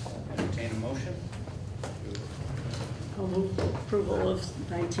not, entertain a motion. I'll move approval of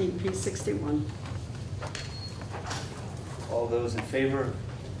 19P61. All those in favor of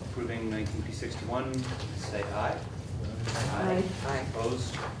approving 19P61, say aye. Aye. Aye.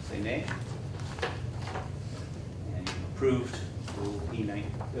 Opposed, say nay. And approved will be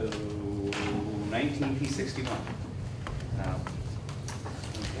 19P61.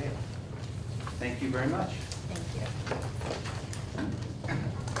 Okay. Thank you very much. Thank you.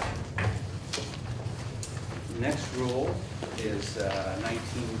 Next rule is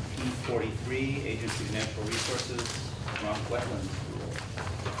 19P43, Agency of Natural Resources, Vermont Wetlands rule.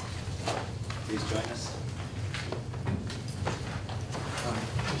 Please join us.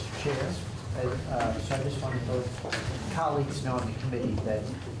 Mr. Chair, so I just want to let colleagues know on the committee that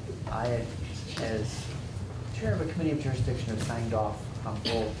I, as chair of a committee of jurisdiction, have signed off on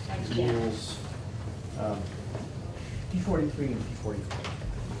both rules P43 and P44.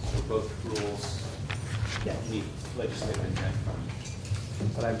 So both rules need legislative intent.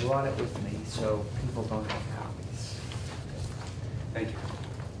 But I brought it with me so people don't have copies. Thank you.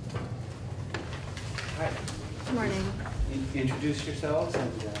 All right. Good morning. Introduce yourselves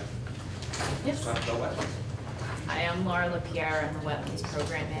and Yes. talk about wetlands. Hi, I'm Laura LaPierre. I'm the Wetlands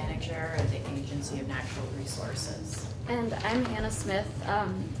Program Manager at the Agency of Natural Resources. And I'm Hannah Smith,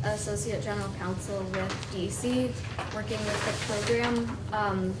 Associate General Counsel with DEC, working with the program.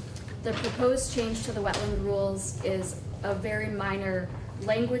 The proposed change to the wetland rules is a very minor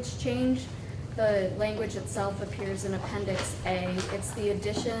language change. The language itself appears in Appendix A. It's the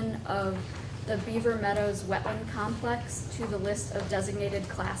addition of the Beaver Meadows Wetland Complex to the list of designated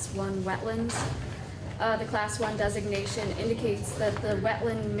Class 1 wetlands. The Class 1 designation indicates that the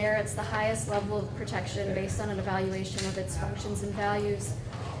wetland merits the highest level of protection based on an evaluation of its functions and values.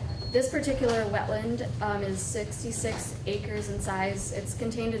 This particular wetland is 66 acres in size. It's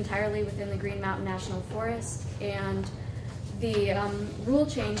contained entirely within the Green Mountain National Forest, and the rule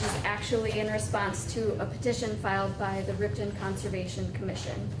change is actually in response to a petition filed by the Ripton Conservation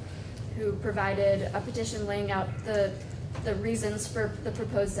Commission, who provided a petition laying out the reasons for the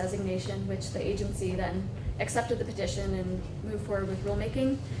proposed designation, which the agency then accepted the petition and moved forward with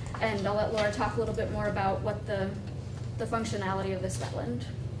rulemaking. And I'll let Laura talk a little bit more about what the functionality of this wetland.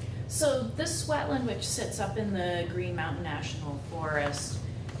 So this wetland, which sits up in the Green Mountain National Forest,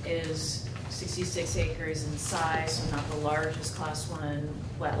 is 66 acres in size, so not the largest Class 1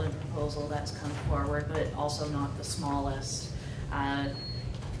 wetland proposal that's come forward, but also not the smallest.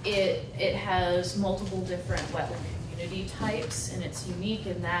 It has multiple different wetland community types, and it's unique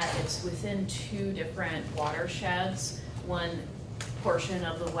in that it's within 2 different watersheds. One portion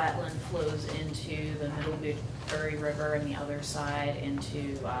of the wetland flows into the Middlebury River and the other side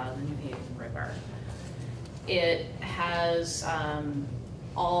into the New Haven River. It has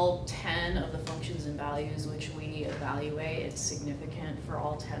all 10 of the functions and values which we evaluate. It's significant for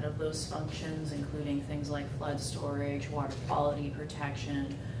all 10 of those functions, including things like flood storage, water quality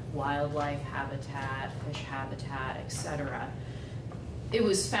protection, wildlife habitat, fish habitat, etc. It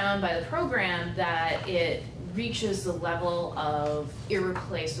was found by the program that it reaches the level of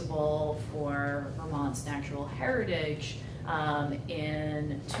irreplaceable for Vermont's natural heritage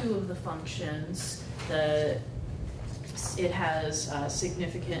in 2 of the functions. It has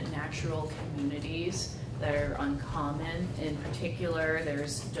significant natural communities that are uncommon. In particular,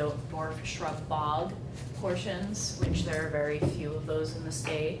 there's dwarf shrub bog portions, which there are very few of those in the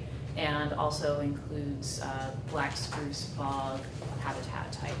state, and also includes black spruce bog habitat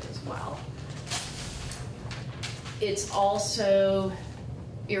type as well. It's also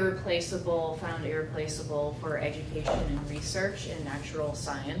found irreplaceable for education and research in natural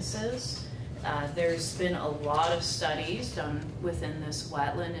sciences. There's been a lot of studies done within this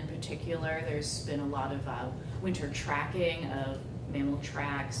wetland. In particular, there's been a lot of winter tracking of mammal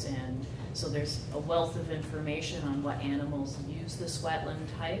tracks, and so there's a wealth of information on what animals use this wetland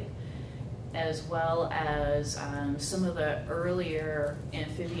type, as well as some of the earlier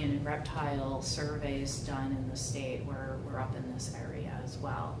amphibian and reptile surveys done in the state were up in this area as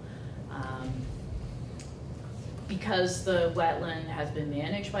well. Because the wetland has been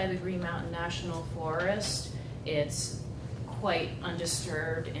managed by the Green Mountain National Forest, it's quite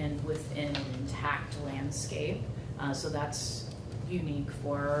undisturbed and within an intact landscape. So that's unique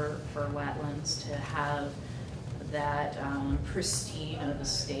for wetlands to have that pristine of a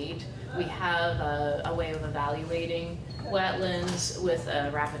state. We have a way of evaluating wetlands with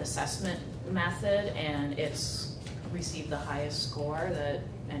a rapid assessment method, and it's received the highest score that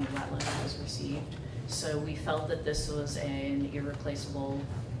any wetland has received. So we felt that this was an irreplaceable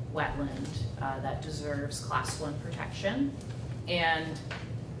wetland that deserves Class 1 protection. And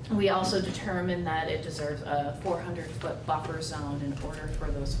we also determined that it deserves a 400-foot buffer zone in order for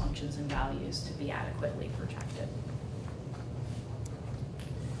those functions and values to be adequately protected.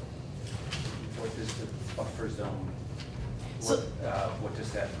 What is the buffer zone? What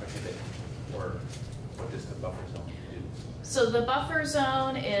does that prohibit, or what does the buffer zone do? So the buffer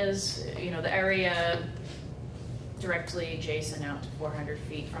zone is, the area directly adjacent out to 400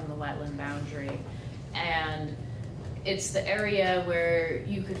 feet from the wetland boundary, and it's the area where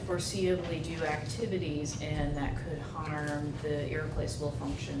you could foreseeably do activities in that could harm the irreplaceable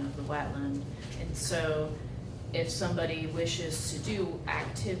function of the wetland. And so if somebody wishes to do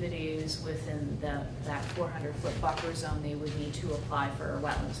activities within that 400-foot buffer zone, they would need to apply for a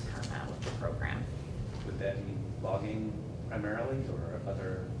wetlands permit with the program. Would that mean logging primarily, or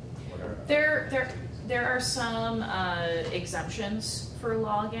other? There are some exemptions for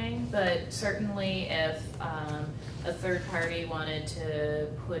logging, but certainly if a third party wanted to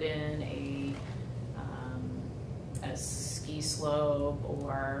put in a ski slope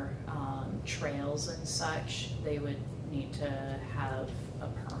or trails and such, they would need to have a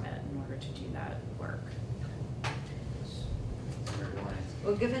permit in order to do that work.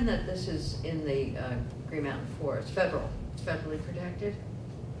 Well, given that this is in the Green Mountain Forest, federally protected?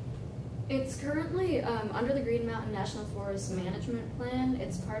 It's currently under the Green Mountain National Forest Management Plan.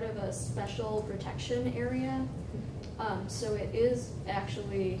 It's part of a special protection area. So it is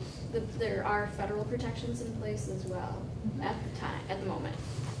actually, there are federal protections in place as well at the moment.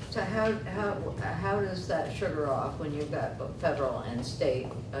 So how does that sugar off when you've got both federal and state?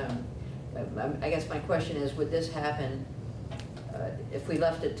 I guess my question is, would this happen if we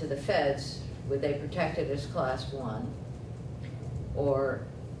left it to the feds? Would they protect it as Class 1? Or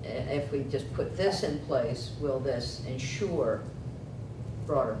if we just put this in place, will this ensure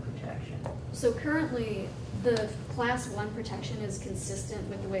broader protection? So currently, the class 1 protection is consistent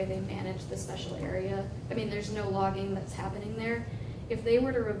with the way they manage the special area. I mean, there's no logging that's happening there. If they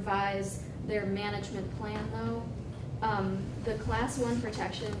were to revise their management plan though, the class 1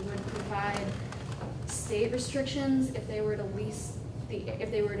 protection would provide state restrictions if they were to revise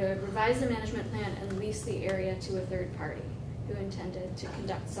the management plan and lease the area to a third party who intended to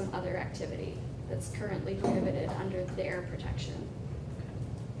conduct some other activity that's currently prohibited under their protection.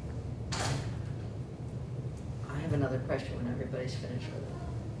 I have another question when everybody's finished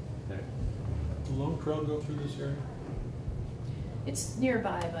with it. Will Lone Trail go through this area? It's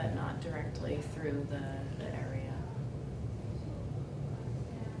nearby, but not directly through the area.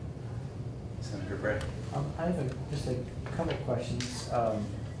 Senator Bray. I have just a couple of questions.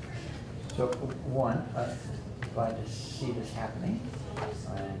 So one, glad to see this happening.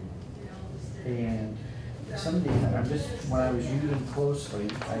 And some of these, when I was reading closely,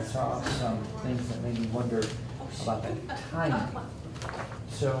 I saw some things that made me wonder about the timing.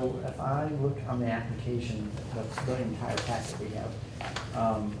 So if I look on the application, the entire packet we have,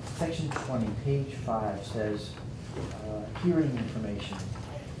 section 20, page 5 says hearing information.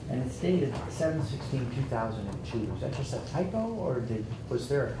 And it's dated 7/16/2002. Is that just a typo, or was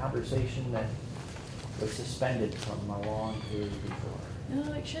there a conversation that was suspended from a long period before? No,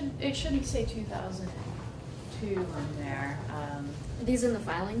 it shouldn't say 2002 in there. Are these in the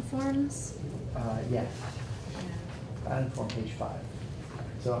filing forms? Yes. Filing form, page 5.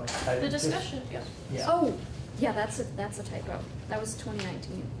 So the discussion, yes. Yeah. Oh, yeah, that's a typo. That was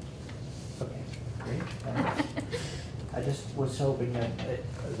 2019. Okay, great. I just was hoping that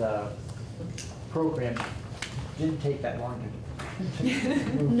the program didn't take that long to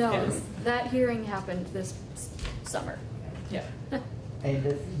move. No, that hearing happened this summer. Yeah. And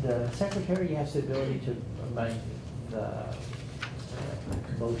if the secretary has the ability to make the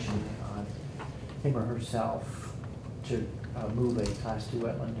motion on him or herself to move a class 2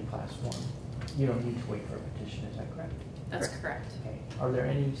 wetland to class 1, you don't need to wait for a petition, is that correct? That's correct. Okay. Are there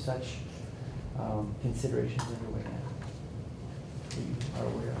any such considerations underway now that you are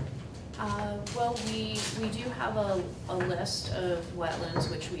aware of? Well, we do have a list of wetlands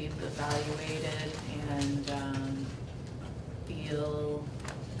which we've evaluated and feel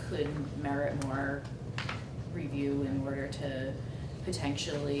could merit more review in order to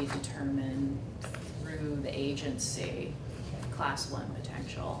potentially determine through the agency class 1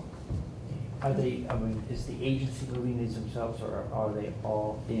 potential. Are they, is the agency moving these themselves, or are they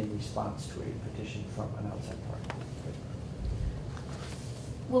all in response to a petition from an outside party?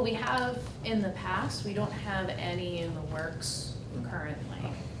 Well, we have in the past, we don't have any in the works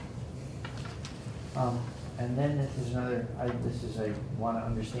currently. And then this is another, I want to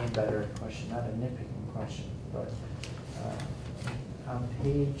understand better question, not a nitpicking question, but on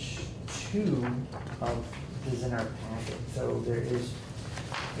page 2 of, this is in our packet, so there is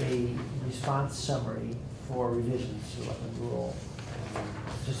a response summary for revisions to wetland rule,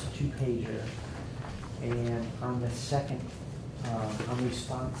 just a 2-pager. And on the second, on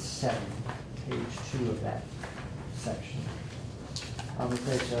response 7, page 2 of that section, it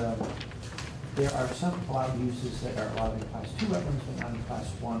says there are some allowed uses that are allowed in class 2 wetlands but not in class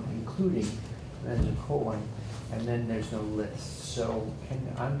 1, including, and there's a colon, and then there's no list. So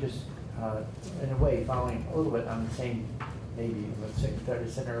I'm just, in a way, following a little bit on the same, maybe, let's say, 30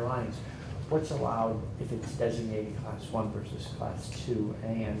 center lines. What's allowed if it's designated class 1 versus class 2?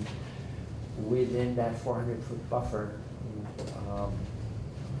 And within that 400-foot buffer,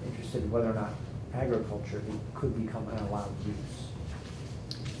 interested in whether or not agriculture could become an allowed use.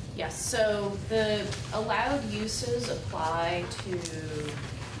 Yes, so the allowed uses apply to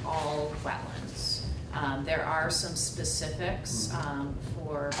all wetlands. There are some specifics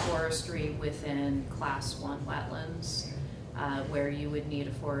for forestry within class 1 wetlands where you would need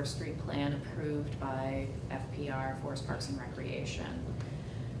a forestry plan approved by FPR, Forest Parks and Recreation.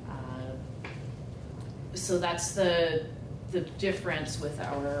 So that's the difference with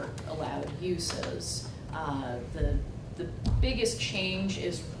our allowed uses. The biggest change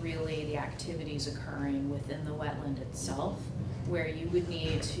is really the activities occurring within the wetland itself, where you would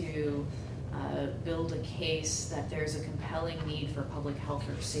need to build a case that there's a compelling need for public health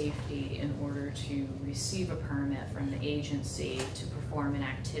or safety in order to receive a permit from the agency to perform an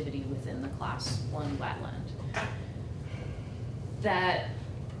activity within the class 1 wetland. That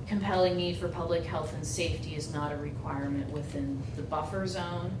compelling need for public health and safety is not a requirement within the buffer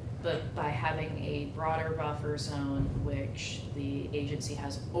zone, but by having a broader buffer zone, which the agency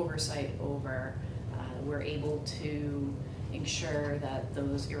has oversight over, we're able to ensure that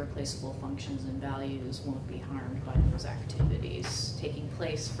those irreplaceable functions and values won't be harmed by those activities taking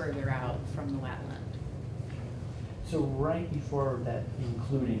place further out from the wetland. So right before that,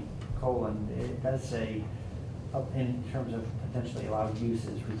 including colon, it does say, in terms of potentially allowed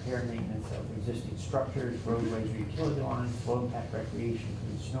uses, repair and maintenance of existing structures, roadways, or utility lines, low impact recreation,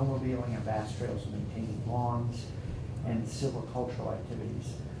 including snowmobiling and vast trails, and maintaining lawns, and silvicultural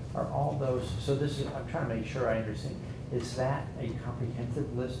activities. Are all those, so this is, I'm trying to make sure I understand, is that a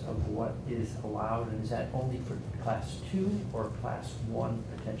comprehensive list of what is allowed, and is that only for class 2 or class 1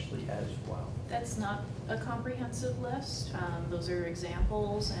 potentially as well? That's not a comprehensive list. Those are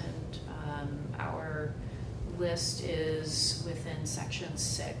examples, and our list is within section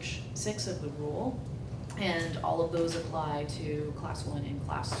 6 of the rule, and all of those apply to class 1 and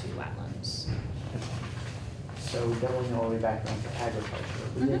class 2 wetlands. So going all the way back down to agriculture,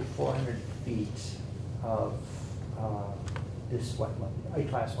 within 400 feet of this wetland, a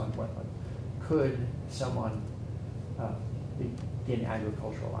class 1 wetland, could someone begin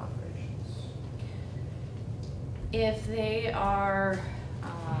agricultural operations? If they are,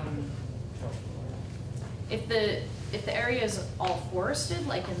 if the area is all forested,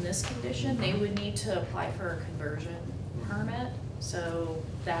 like in this condition, they would need to apply for a conversion permit. So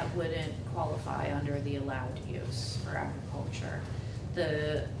that wouldn't qualify under the allowed use for agriculture.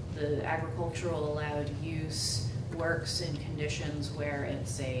 The agricultural allowed use works in conditions where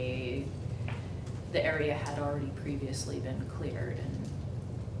it's the area had already previously been cleared,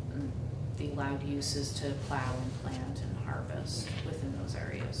 and the allowed use is to plow and plant and harvest within those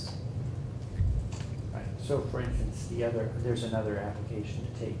areas. Right. So for instance, there's another application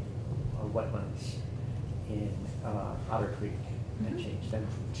to take wetlands in Otter Creek and change them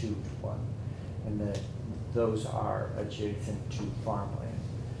from 2 to 1. And those are adjacent to farmland.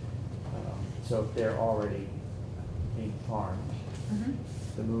 So if they're already being farmed,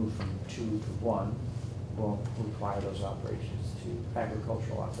 the move from 2 to 1 won't require those operations to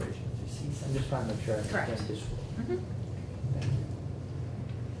agricultural operations to cease. I'm just trying to make sure I understand this rule. Thank you.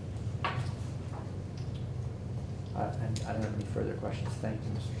 And I don't have any further questions. Thank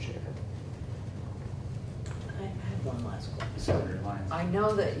you, Mr. Chair. I have one last question. So I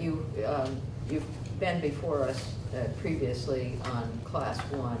know that you've been before us previously on class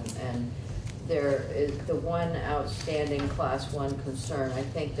 1, and there is the one outstanding class 1 concern I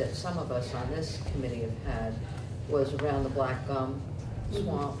think that some of us on this committee have had was around the black gum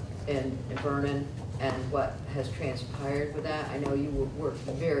swamp in Vernon and what has transpired with that. I know you worked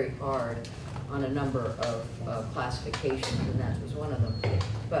very hard on a number of classifications, and that was one of them.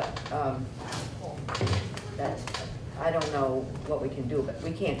 But I don't know what we can do about it.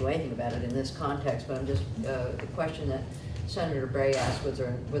 We can't do anything about it in this context, but I'm just, the question that Senator Bray asked, was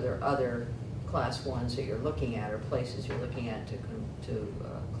there other class 1s that you're looking at, or places you're looking at to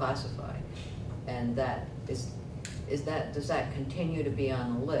classify? And that does that continue to be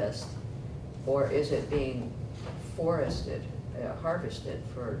on the list, or is it being forested, harvested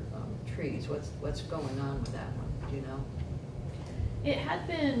for trees? What's going on with that one? Do you know? It had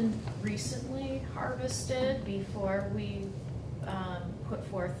been recently harvested before we put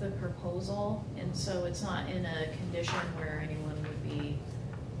forth the proposal, and so it's not in a condition where anyone would be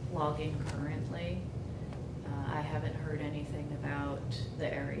logging currently. I haven't heard anything about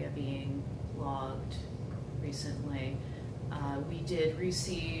the area being logged recently. We did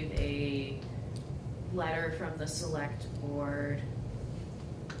receive a letter from the select board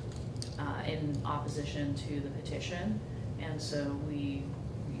in opposition to the petition, and so we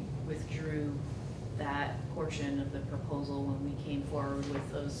withdrew that portion of the proposal when we came forward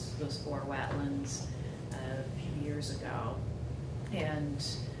with those 4 wetlands a few years ago. And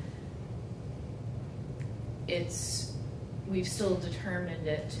we've still determined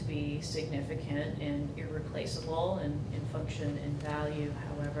it to be significant and irreplaceable in function and value.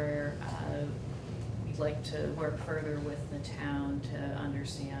 However, we'd like to work further with the town to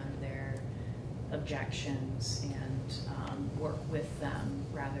understand their objections and work with them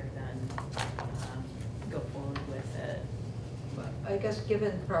rather than go forward with it. But I guess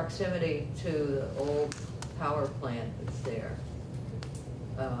given proximity to the old power plant that's there,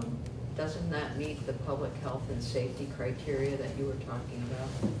 doesn't that meet the public health and safety criteria that you were talking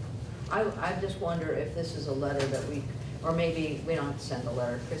about? I just wonder if this is a letter that or maybe we don't have to send a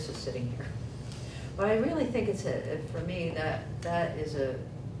letter, Chris is sitting here. But I really think for me, that's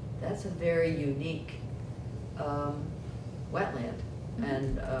a very unique wetland.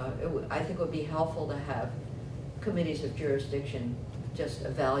 And I think it would be helpful to have committees of jurisdiction just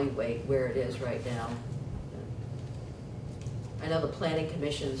evaluate where it is right now. I know the planning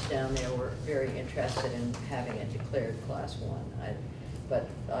commissions down there were very interested in having it declared Class 1. But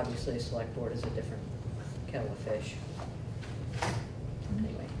obviously, select board is a different kettle of fish.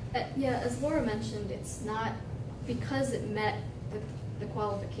 Anyway. Yeah, as Laura mentioned, it's not, because it met the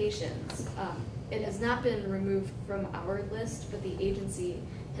qualifications, it has not been removed from our list, but the agency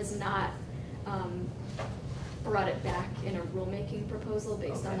has not brought it back in a rulemaking proposal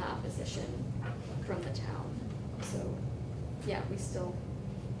based on the opposition from the town. So, yeah, we still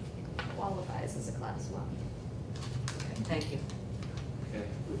qualifies as a Class 1. Okay, thank you. Okay,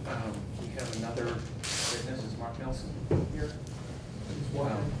 we have another witness, is Mark Nelson here?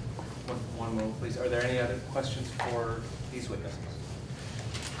 One moment, please. Are there any other questions for these witnesses?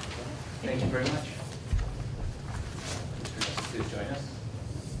 Thank you very much. Please join us.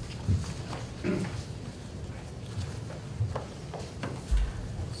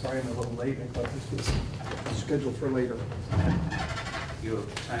 Sorry I'm a little late. I thought this was scheduled for later. Your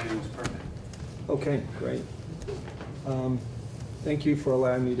timing was perfect. Okay, great. Thank you for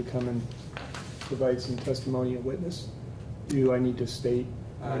allowing me to come and provide some testimony and witness. Do I need to state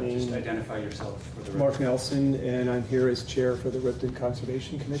my name? Just identify yourself for the record. Mark Nelson, and I'm here as chair for the Ripton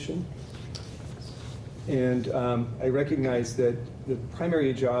Conservation Commission. And I recognize that the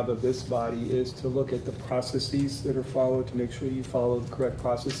primary job of this body is to look at the processes that are followed, to make sure you follow the correct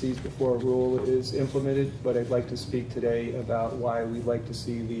processes before a rule is implemented. But I'd like to speak today about why we'd like to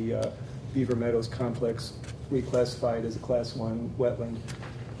see the Beaver Meadows Complex reclassified as a Class 1 wetland.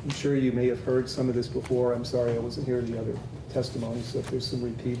 I'm sure you may have heard some of this before. I'm sorry I wasn't here in the other testimony, so if there's some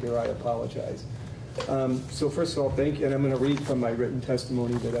repeat there, I apologize. So first of all, thank you, and I'm going to read from my written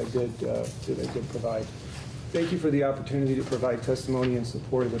testimony that I did provide. Thank you for the opportunity to provide testimony in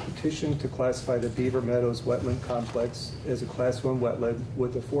support of the petition to classify the Beaver Meadows Wetland Complex as a Class 1 wetland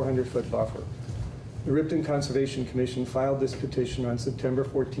with a 400-foot buffer. The Ripton Conservation Commission filed this petition on September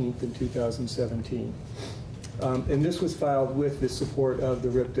 14th in 2017. And this was filed with the support of the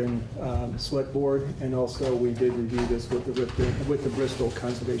Ripton Select Board, and also we did review this with the Bristol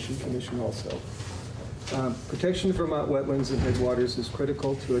Conservation Commission also. Protection of Vermont wetlands and headwaters is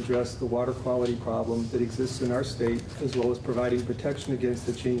critical to address the water quality problem that exists in our state, as well as providing protection against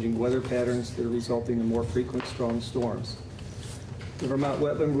the changing weather patterns that are resulting in more frequent strong storms. The Vermont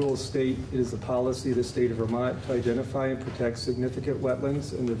Wetland Rules state it is the policy of the state of Vermont to identify and protect significant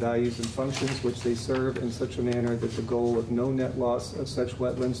wetlands and the values and functions which they serve in such a manner that the goal of no net loss of such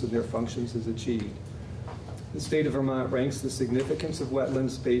wetlands and their functions is achieved. The state of Vermont ranks the significance of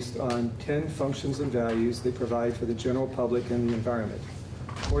wetlands based on 10 functions and values they provide for the general public and the environment.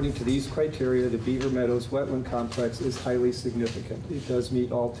 According to these criteria, the Beaver Meadows Wetland Complex is highly significant. It does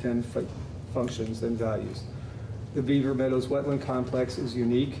meet all 10 functions and values. The Beaver Meadows Wetland Complex is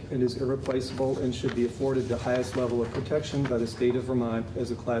unique and is irreplaceable and should be afforded the highest level of protection by the state of Vermont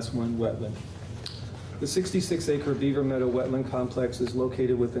as a Class 1 wetland. The 66-acre Beaver Meadow Wetland Complex is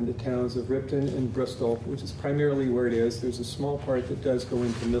located within the towns of Ripton and Bristol, which is primarily where it is. There's a small part that does go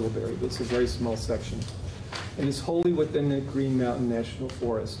into Middlebury, but it's a very small section. And it's wholly within the Green Mountain National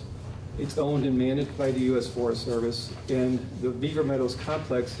Forest. It's owned and managed by the U.S. Forest Service, and the Beaver Meadows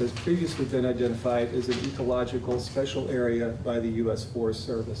Complex has previously been identified as an ecological special area by the U.S. Forest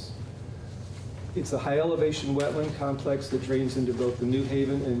Service. It's a high-elevation wetland complex that drains into both the New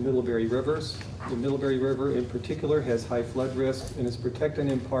Haven and Middlebury rivers. The Middlebury River in particular has high flood risk and is protected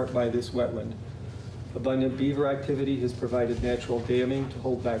in part by this wetland. Abundant beaver activity has provided natural damming to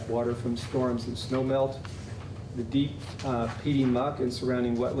hold back water from storms and snowmelt. The deep peaty muck and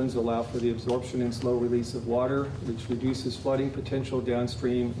surrounding wetlands allow for the absorption and slow release of water, which reduces flooding potential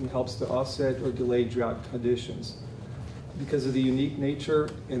downstream and helps to offset or delay drought conditions. Because of the unique nature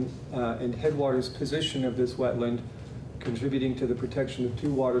and headwaters position of this wetland, contributing to the protection of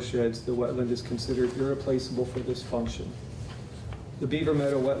 2 watersheds, the wetland is considered irreplaceable for this function. The Beaver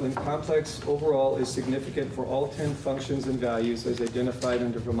Meadow Wetland Complex overall is significant for all 10 functions and values as identified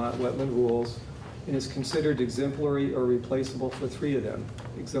under Vermont Wetland Rules, and is considered exemplary or replaceable for 3 of them: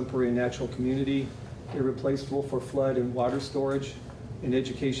 exemplary natural community, irreplaceable for flood and water storage, and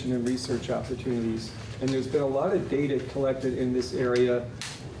education and research opportunities. And there's been a lot of data collected in this area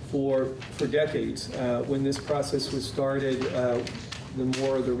for decades. When this process was started, the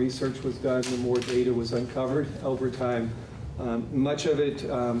more the research was done, the more data was uncovered over time. Much of it,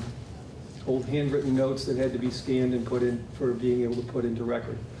 old handwritten notes that had to be scanned and put in for being able to put into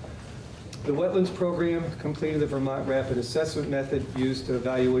record. The Wetlands Program completed the Vermont Rapid Assessment Method used to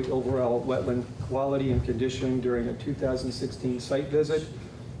evaluate overall wetland quality and condition during a 2016 site visit.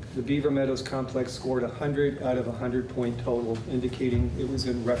 The Beaver Meadows Complex scored 100 out of 100-point total, indicating it was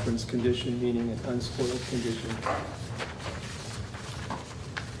in reference condition, meaning an unspoiled condition.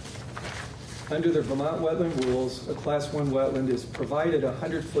 Under the Vermont wetland rules, a Class 1 wetland is provided a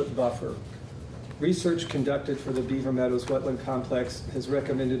 100-foot buffer. Research conducted for the Beaver Meadows Wetland Complex has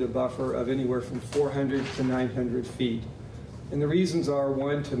recommended a buffer of anywhere from 400 to 900 feet. And the reasons are,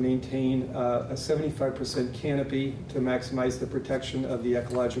 one, to maintain a 75% canopy to maximize the protection of the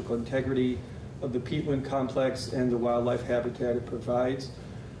ecological integrity of the peatland complex and the wildlife habitat it provides,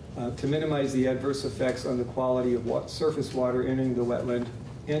 to minimize the adverse effects on the quality of surface water entering the wetland,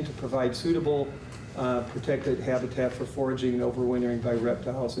 and to provide suitable protected habitat for foraging and overwintering by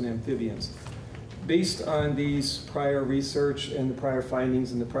reptiles and amphibians. Based on these prior research and the prior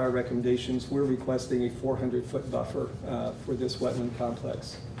findings and the prior recommendations, we're requesting a 400-foot buffer for this wetland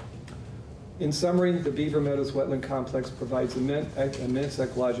complex. In summary, the Beaver Meadows Wetland Complex provides immense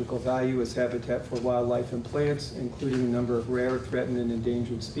ecological value as habitat for wildlife and plants, including a number of rare, threatened, and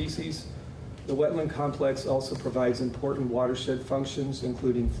endangered species. The wetland complex also provides important watershed functions,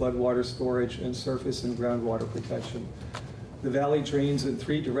 including floodwater storage and surface and groundwater protection. The valley drains in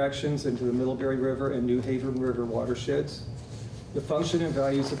 3 directions into the Middlebury River and New Haven River watersheds. The function and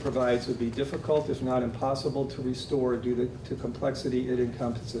values it provides would be difficult, if not impossible, to restore due to complexity it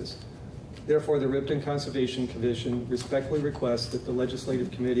encompasses. Therefore, the Ripton Conservation Commission respectfully requests that the Legislative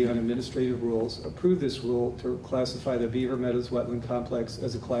Committee on Administrative Rules approve this rule to classify the Beaver Meadows Wetland Complex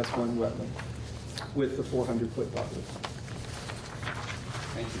as a Class 1 wetland with the 400-foot buffer.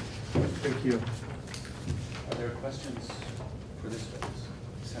 Thank you. Thank you. Are there questions for this witness?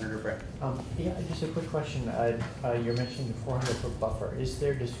 Senator Bray. Yeah, just a quick question. You're mentioning the 400-foot buffer. Is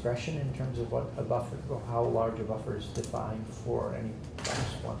there discretion in terms of what a buffer, or how large a buffer is defined for any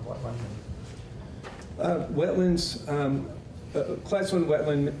Class 1 wetland? Wetlands, Class 1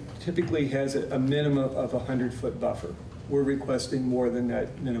 wetland typically has a minimum of a 100-foot buffer. We're requesting more than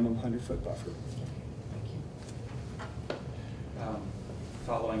that minimum 100-foot buffer. Thank you.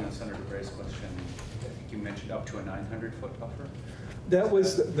 Following on Senator Bray's question, I think you mentioned up to a 900-foot buffer? That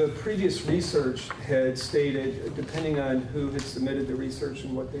was the previous research had stated, depending on who had submitted the research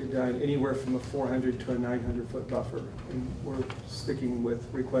and what they've done, anywhere from a 400 to a 900-foot buffer. And we're sticking with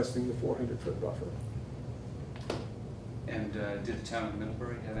requesting the 400-foot buffer. And did the town of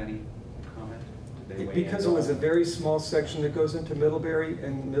Middlebury have any comment? Did they weigh Because in? it was a very small section that goes into Middlebury,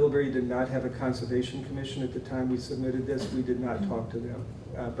 and Middlebury did not have a conservation commission at the time we submitted this, we did not talk to them.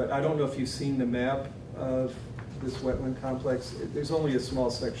 But I don't know if you've seen the map of this wetland complex. There's only a small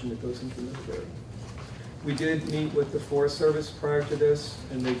section that goes into Middlebury. We did meet with the Forest Service prior to this,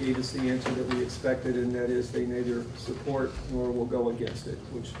 and they gave us the answer that we expected, and that is they neither support nor will go against it,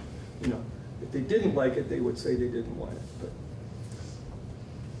 which, you know, if they didn't like it, they would say they didn't want it. But.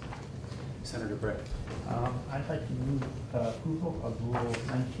 Senator Bray. I'd like to move approval of Rule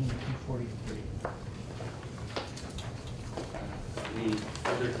 19-243. Any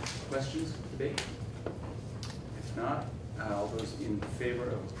further questions, debate? If not, all those in favor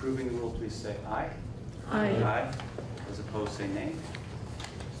of approving the rule, please say aye. Aye. Aye. Those opposed, say nay.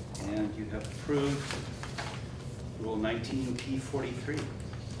 And you have approved Rule 19P43.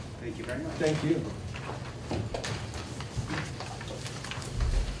 Thank you very much. Thank you.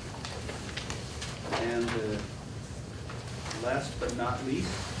 And last but not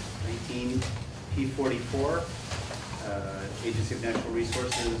least, 19P44, Agency of Natural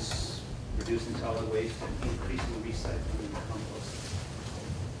Resources, reducing solid waste and increasing recycling and composting.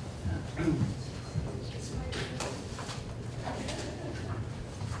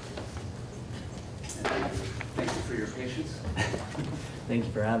 Thank you for your patience. Thank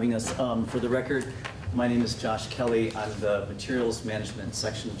you for having us. For the record, my name is Josh Kelly. I'm the Materials Management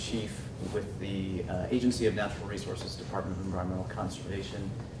Section Chief with the Agency of Natural Resources, Department of Environmental Conservation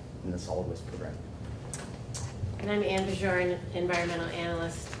in the Solid Waste Program. And I'm Ann Bajorn, Environmental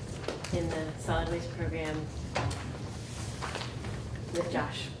Analyst in the Solid Waste Program with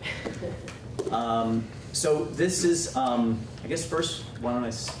Josh. So this is, I guess first, why don't I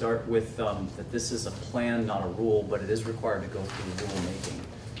start with that this is a plan, not a rule, but it is required to go through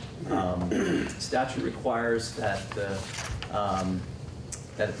rulemaking. Statute requires that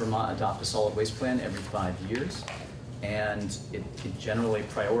that Vermont adopt a solid waste plan every 5 years, and it generally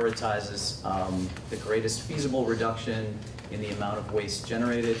prioritizes the greatest feasible reduction in the amount of waste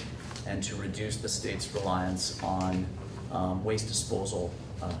generated and to reduce the state's reliance on waste disposal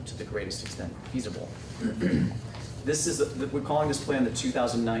to the greatest extent feasible. This is, we're calling this plan the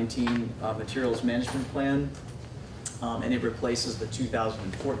 2019 Materials Management Plan, and it replaces the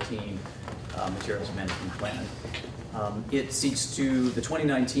 2014 Materials Management Plan. It seeks to, the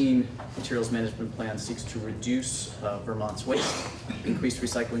 2019 Materials Management Plan seeks to reduce Vermont's waste, increase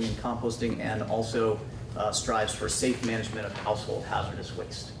recycling and composting, and also strives for safe management of household hazardous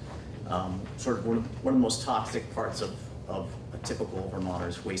waste. sort of one of the most toxic parts of a typical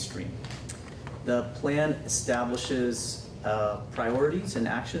Vermonter's waste stream. The plan establishes priorities and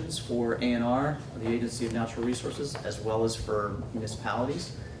actions for ANR, the Agency of Natural Resources, as well as for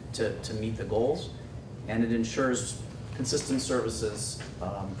municipalities to meet the goals. And it ensures consistent services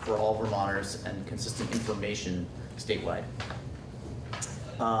for all Vermonters and consistent information statewide.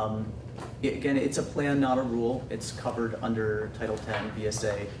 Again, it's a plan, not a rule. It's covered under Title 10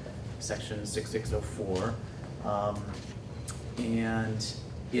 BSA Section 6604. And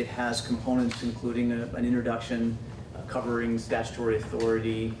it has components including an introduction covering statutory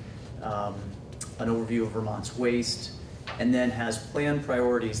authority, an overview of Vermont's waste, and then has plan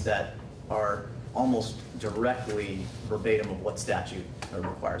priorities that are almost directly verbatim of what statute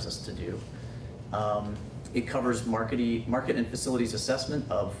requires us to do. It covers market and facilities assessment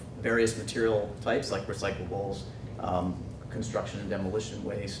of various material types like recyclables, construction and demolition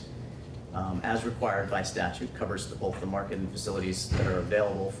waste, as required by statute. Covers both the market and facilities that are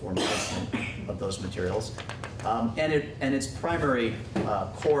available for management of those materials. And its primary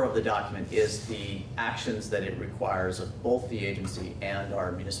core of the document is the actions that it requires of both the agency and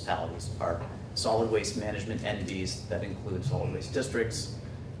our municipalities, our solid waste management entities that include solid waste districts,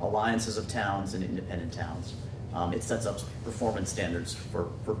 alliances of towns, and independent towns. It sets up performance standards for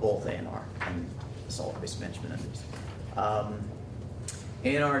both ANR and solid waste management entities.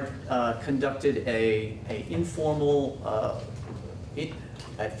 ANR conducted a informal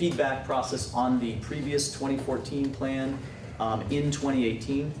feedback process on the previous 2014 plan in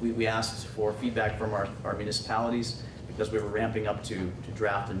 2018. We asked for feedback from our municipalities because we were ramping up to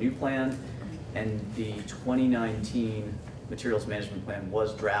draft a new plan, and the 2019 materials management plan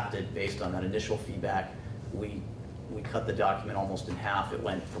was drafted based on that initial feedback. We cut the document almost in half. It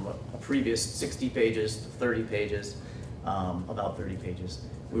went from a previous 60 pages to 30 pages, about 30 pages.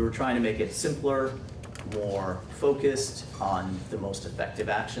 We were trying to make it simpler, more focused on the most effective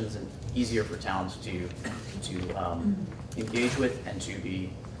actions, and easier for towns to engage with and to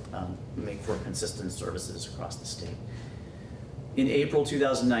make for consistent services across the state. In April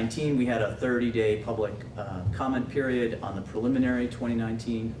 2019, we had a 30-day public comment period on the preliminary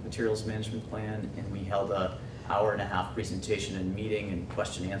 2019 materials management plan, and we held an hour-and-a-half presentation and meeting and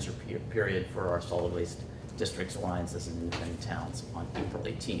question-answer period for our solid waste districts, alliances, and independent towns on April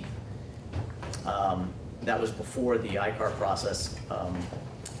 18th. That was before the ICAR process.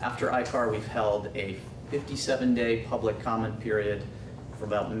 After ICAR, we've held a 57-day public comment period from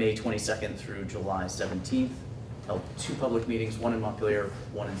about May 22nd through July 17th. Held 2 public meetings, one in Montpelier,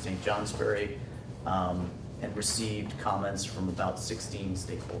 one in St. Johnsbury, and received comments from about 16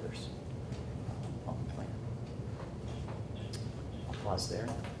 stakeholders on the plan. I'll pause there.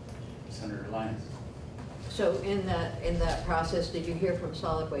 Senator Lyons. So in that process, did you hear from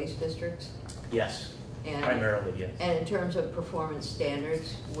solid waste districts? Yes, primarily yes. And in terms of performance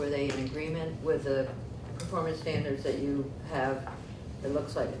standards, were they in agreement with the performance standards that you have? It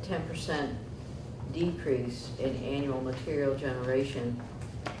looks like a 10% decrease in annual material generation,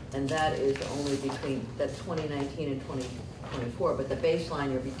 and that is only between, that's 2019 and 2024, but the baseline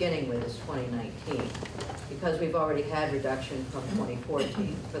you're beginning with is 2019, because we've already had reduction from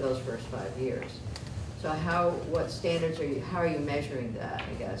 2014 for those first 5 years. So what standards how are you measuring that,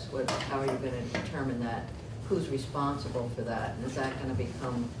 I guess? How are you going to determine that? Who's responsible for that? And is that going to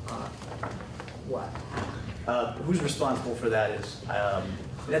become what? Who's responsible for that is,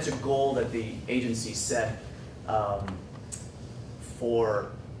 that's a goal that the agency set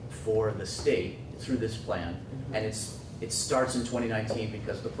for the state through this plan. Mm-hmm. And it starts in 2019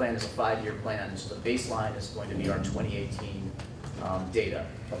 because the plan is a 5-year plan, so the baseline is going to be our 2018 data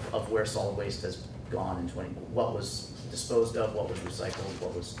of where solid waste has gone in what was disposed of, what was recycled,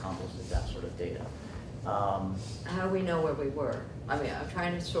 what was composted, that sort of data. How do we know where we were? I mean, I'm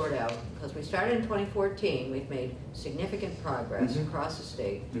trying to sort out, because we started in 2014, we've made significant progress across the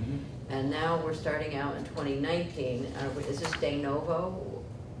state, and now we're starting out in 2019. Is this de novo?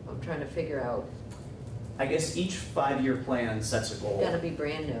 I'm trying to figure out. I guess each 5-year plan sets a goal. It's got to be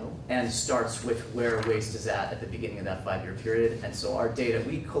brand new. And starts with where waste is at the beginning of that 5-year period. And so our data,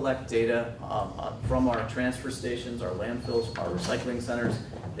 we collect data from our transfer stations, our landfills, our recycling centers.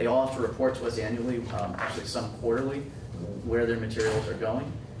 They all have to report to us annually, actually some quarterly, where their materials are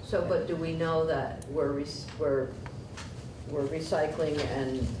going. So, but do we know that we're recycling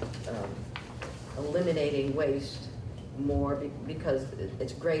and eliminating waste more because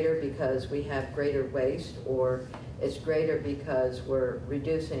it's greater because we have greater waste, or it's greater because we're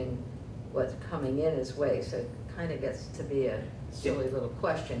reducing what's coming in as waste? It kind of gets to be a silly little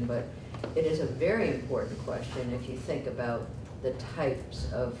question, but it is a very important question if you think about the types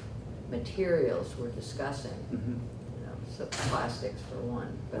of materials we're discussing. You know, so plastics for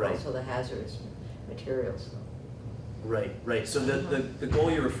one, but also the hazardous materials. Right, right. So the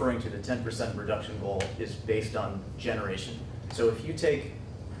goal you're referring to, the 10% reduction goal, is based on generation. So if you take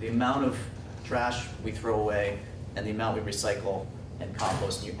the amount of trash we throw away and the amount we recycle and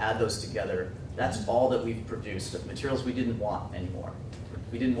compost, and you add those together, that's all that we've produced of materials we didn't want anymore.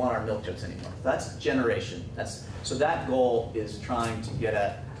 We didn't want our milk jugs anymore. That's generation. So that goal is trying to get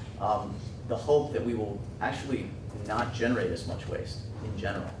at the hope that we will actually not generate as much waste in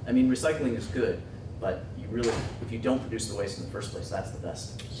general. I mean, recycling is good, but you really, if you don't produce the waste in the first place, that's the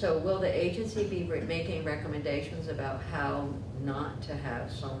best. So will the agency be making recommendations about how not to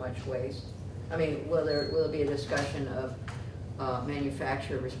have so much waste? I mean, will there be a discussion of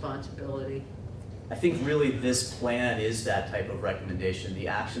manufacturer responsibility? I think really this plan is that type of recommendation. The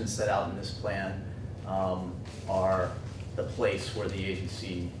actions set out in this plan are the place where the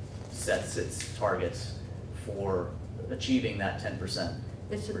agency sets its targets for achieving that 10%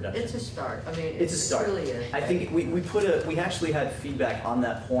 reduction. It's a start. I mean, it's a start. Really is. I think we actually had feedback on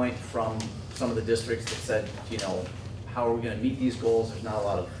that point from some of the districts that said, you know, how are we going to meet these goals? There's not a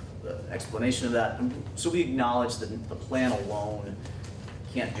lot of explanation of that. So we acknowledge that the plan alone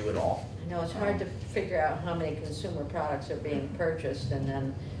can't do it all. I know it's hard to figure out how many consumer products are being purchased, and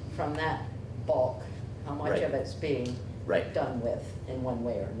then from that bulk, how much of it's being done with in one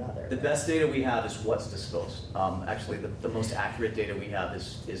way or another. The best data we have is what's disposed. Actually, the most accurate data we have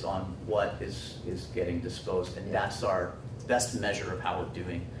is on what is getting disposed, and that's our best measure of how we're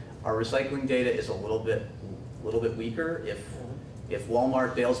doing. Our recycling data is a little bit weaker. If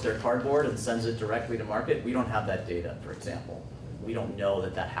Walmart bales their cardboard and sends it directly to market, we don't have that data, for example. We don't know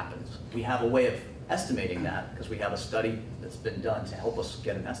that happens. We have a way of estimating that because we have a study that's been done to help us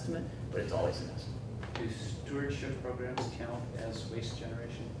get an estimate, but it's always an estimate. Do stewardship programs count as waste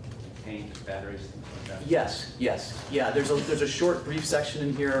generation? Paint, batteries, things like that? Yes, yes. Yeah, there's a short, brief section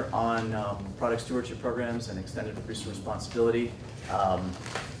in here on product stewardship programs and extended producer responsibility.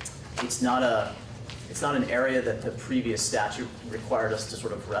 It's not an area that the previous statute required us to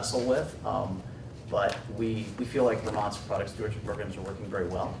sort of wrestle with. But we feel like Vermont's product stewardship programs are working very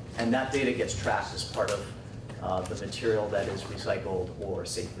well. And that data gets tracked as part of the material that is recycled or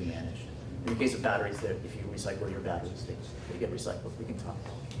safely managed. In the case of batteries, if you recycle your batteries, they get recycled. We can talk.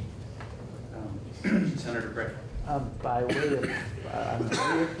 Senator Brick. By way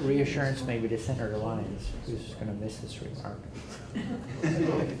of reassurance maybe to Senator Lyons, who's going to miss this remark.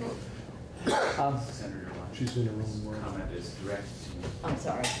 Senator Lyons. She's in her own world. Comment is direct to you. I'm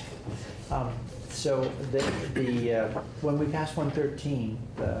sorry. So when we passed 113,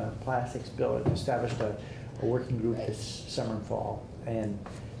 the plastics bill, it established a working group this summer and fall, and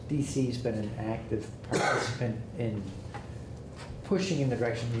DC's been an active participant in pushing in the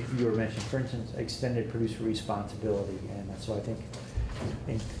direction you were mentioning. For instance, extended producer responsibility, and so I think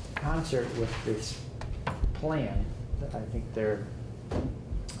in concert with this plan, I think it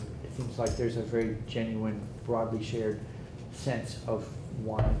seems like there's a very genuine, broadly shared sense of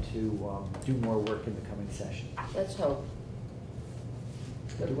wanting to do more work in the coming session. Let's hope.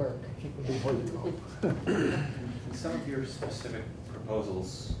 Good work. I think we'll do more than hope. And some of your specific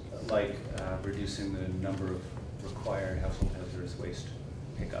proposals, like reducing the number of required household hazardous waste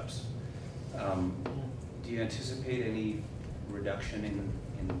pickups, do you anticipate any reduction in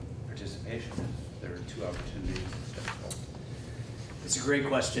participation? There are two opportunities instead of both. It's a great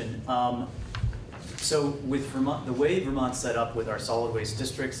question. So with Vermont, the way Vermont's set up with our solid waste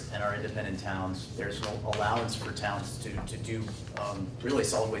districts and our independent towns, there's an allowance for towns to do really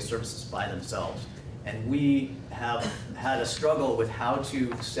solid waste services by themselves. And we have had a struggle with how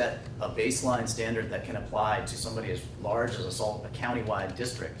to set a baseline standard that can apply to somebody as large as a county-wide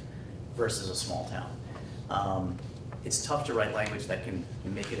district versus a small town. It's tough to write language that can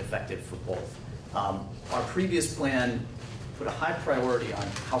make it effective for both. Our previous plan put a high priority on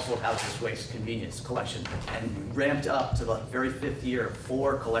household hazardous waste convenience collection and ramped up to the very 5th year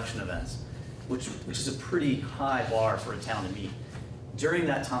 4 collection events, which is a pretty high bar for a town to meet. During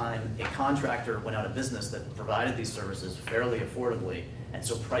that time, a contractor went out of business that provided these services fairly affordably, and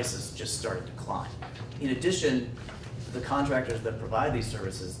so prices just started to climb. In addition, the contractors that provide these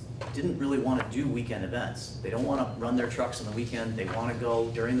services didn't really want to do weekend events. They don't want to run their trucks on the weekend. They want to go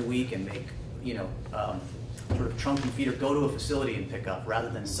during the week and make, sort of trunk and feeder, go to a facility and pick up rather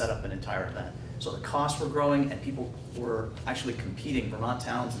than set up an entire event. So the costs were growing and people were actually competing. Vermont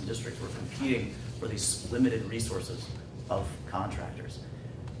towns and districts were competing for these limited resources of contractors.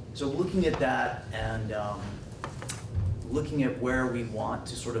 So looking at that and looking at where we want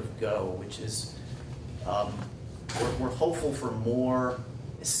to sort of go, which is we're hopeful for more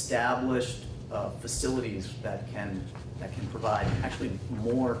established facilities that can provide actually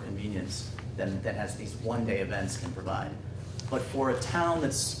more convenience than has these one-day events can provide. But for a town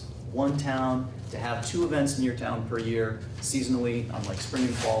that's one town, to have 2 events in your town per year, seasonally, on like spring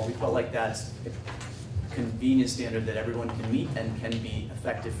and fall, we felt like that's a convenience standard that everyone can meet and can be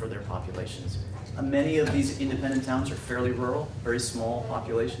effective for their populations. Many of these independent towns are fairly rural, very small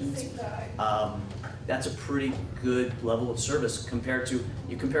populations. That's a pretty good level of service compared to,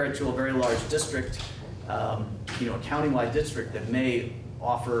 you compare it to a very large district, you know, a county-wide district that may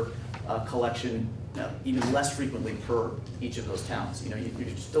offer a collection even less frequently per each of those towns. You know,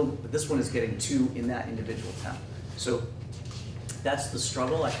 you're still, but this one is getting 2 in that individual town. So that's the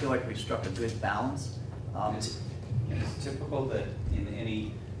struggle. I feel like we've struck a good balance. It's typical that in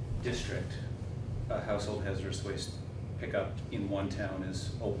any district, a household hazardous waste pickup in one town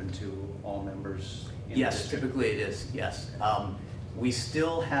is open to all members in the district? Typically it is, yes. We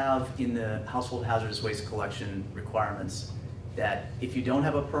still have in the household hazardous waste collection requirements that if you don't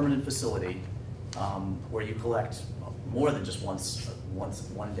have a permanent facility where you collect more than just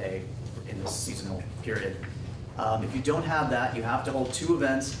one day in the seasonal period, if you don't have that, you have to hold 2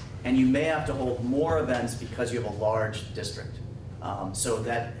 events, and you may have to hold more events because you have a large district. So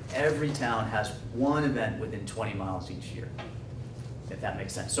that every town has 1 event within 20 miles each year, if that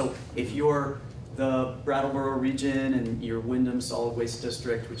makes sense. So if you're the Brattleboro region and your Windham Solid Waste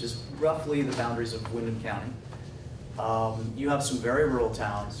District, which is roughly the boundaries of Windham County, you have some very rural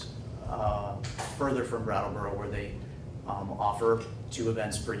towns further from Brattleboro where they offer 2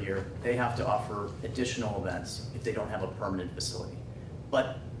 events per year. They have to offer additional events if they don't have a permanent facility.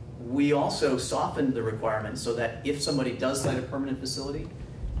 But we also softened the requirement so that if somebody does cite a permanent facility,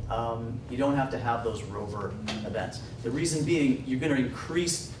 you don't have to have those rover events. The reason being, you're going to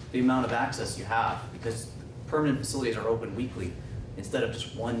increase the amount of access you have because permanent facilities are open weekly instead of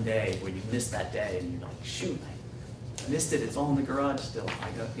just one day where you miss that day and you're like, shoot, I missed it, it's all in the garage still.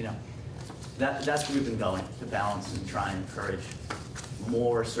 You know, that's where we've been going, to balance and try and encourage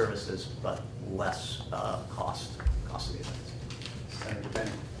more services but less costly events. Senator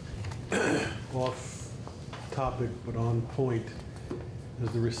Bennett. Off topic, but on point. As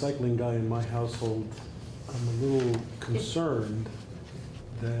the recycling guy in my household, I'm a little concerned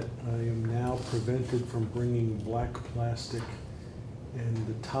that I am now prevented from bringing black plastic and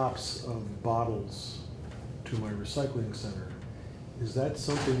the tops of bottles to my recycling center. Is that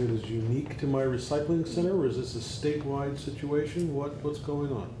something that is unique to my recycling center, or is this a statewide situation? What's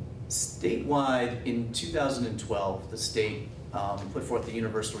going on? Statewide, in 2012, the state put forth the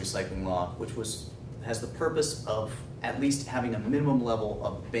universal recycling law, which has the purpose of at least having a minimum level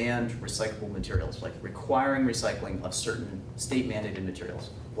of banned recyclable materials, like requiring recycling of certain state mandated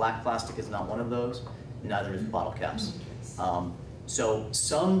materials. Black plastic is not one of those, neither is bottle caps. So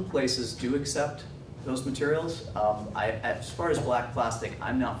some places do accept those materials. As far as black plastic,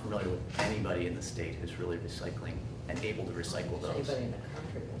 I'm not familiar with anybody in the state who's really recycling and able to recycle those. Anybody in the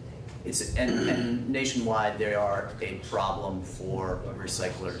country would think. And nationwide, they are a problem for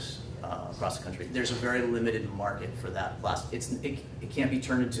recyclers across the country. There's a very limited market for that plastic. It can't be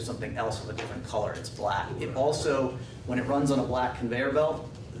turned into something else of a different color. It's black. It also, when it runs on a black conveyor belt,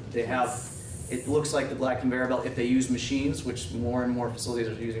 it looks like the black conveyor belt. If they use machines, which more and more facilities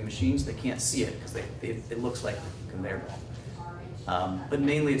are using machines, they can't see it because it looks like a conveyor belt. But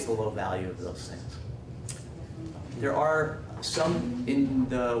mainly it's the low value of those things. There are some in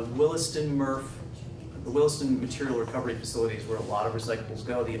the Williston material recovery facilities where a lot of recyclables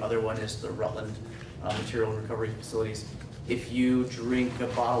go. The other one is the Rutland material recovery facilities. If you drink a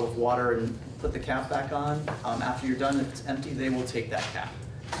bottle of water and put the cap back on, after you're done, if it's empty, they will take that cap.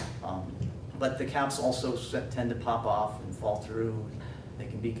 But the caps also tend to pop off and fall through. They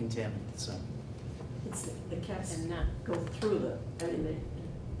can be contaminated. So The caps go through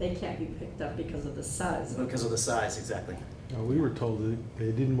they can't be picked up because of the size. Because of the size, exactly. We were told that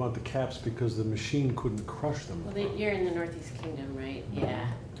they didn't want the caps because the machine couldn't crush them. Well, you're in the Northeast Kingdom, right? Yeah.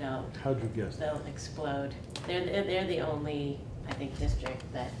 How'd you guess that? They'll explode. They're the only, I think, district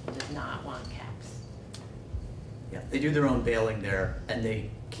that does not want caps. Yeah, they do their own baling there, and they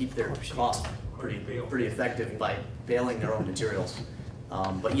keep their cost pretty effective by baling their own materials.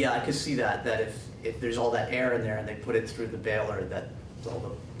 But yeah, I could see that if there's all that air in there and they put it through the baler, that all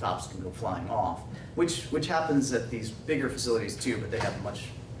the tops can go flying off, which happens at these bigger facilities too, but they have much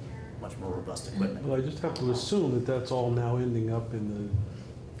more robust equipment. Well, I just have to assume that that's all now ending up in the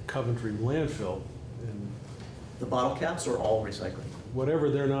Coventry landfill. And the bottle caps are all recycling. Whatever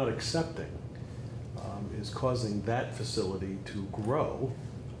they're not accepting is causing that facility to grow.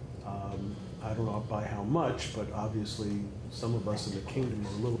 I don't know by how much, but obviously some of us in the kingdom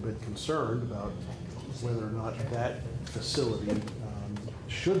are a little bit concerned about whether or not that facility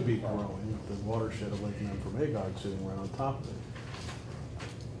should be growing with the watershed of Lake Memphremagog sitting right on top of it.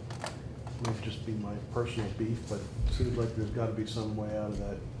 Might just be my personal beef, but it seems like there's got to be some way out of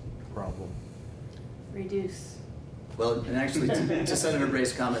that problem. Reduce. Well, and actually, to Senator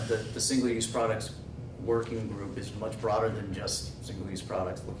Bray's comment, the single-use products working group is much broader than just single-use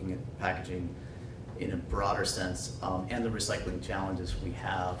products, looking at packaging in a broader sense, and the recycling challenges we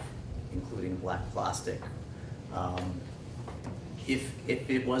have, including black plastic. If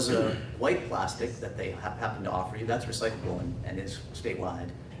it was a white plastic that they happen to offer you, that's recyclable and is statewide.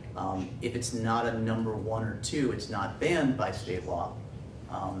 If it's not a number 1 or 2, it's not banned by state law.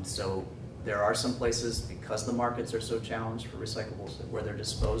 So there are some places, because the markets are so challenged for recyclables, where they're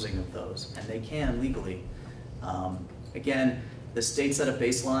disposing of those, and they can legally. Again, the state set a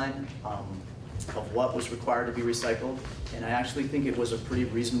baseline of what was required to be recycled, and I actually think it was a pretty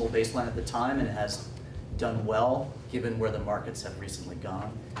reasonable baseline at the time, and it has done well given where the markets have recently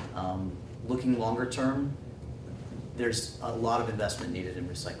gone. Looking longer term, there's a lot of investment needed in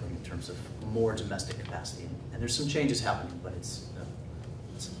recycling in terms of more domestic capacity, and there's some changes happening, but it's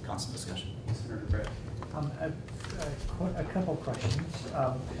a constant discussion. Senator Brett. A couple questions.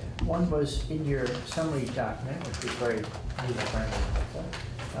 One was in your summary document, which was very helpful.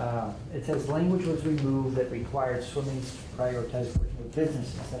 It says language was removed that required swimming to prioritize working with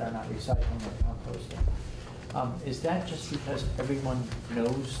businesses that are not recycling or composting. Is that just because everyone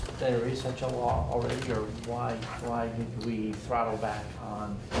knows there is such a law already, or why did we throttle back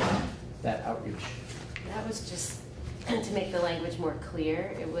on that outreach? That was just to make the language more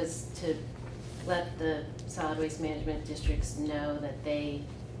clear. It was to let the solid waste management districts know that they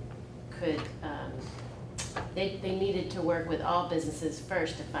could, they needed to work with all businesses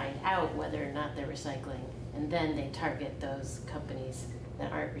first to find out whether or not they're recycling, and then they target those companies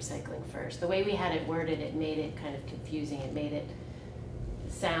that aren't recycling first. The way we had it worded, it made it kind of confusing. It made it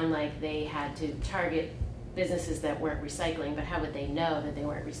sound like they had to target businesses that weren't recycling, but how would they know that they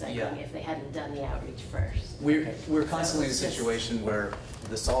weren't recycling if they hadn't done the outreach first? We're constantly in a situation where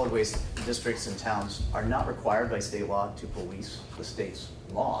the solid waste districts and towns are not required by state law to police the state's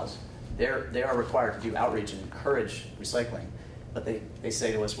laws. They are required to do outreach and encourage recycling, but they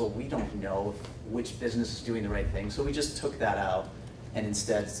say to us, well, we don't know which business is doing the right thing, so we just took that out and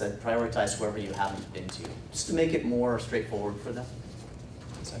instead said prioritize whoever you haven't been to, just to make it more straightforward for them,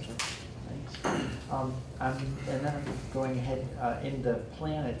 essentially. Thanks. And then I'm going ahead in the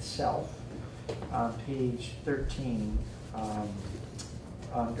plan itself, on page 13,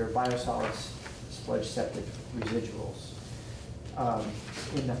 under biosolids, sludge, septic, residuals.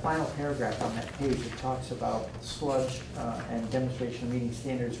 In the final paragraph on that page, it talks about sludge and demonstration of meeting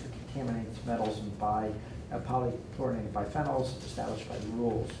standards for contaminants, metals, and polychlorinated biphenyls established by the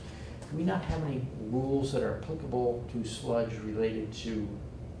rules. Do we not have any rules that are applicable to sludge related to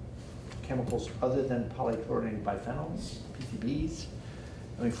chemicals other than polychlorinated biphenyls, PCBs?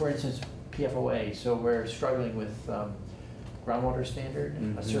 I mean, for instance, PFOA. So we're struggling with groundwater standard,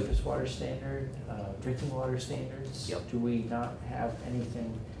 a surface water standard, drinking water standards. Yep. Do we not have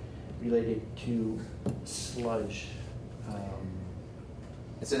anything related to sludge?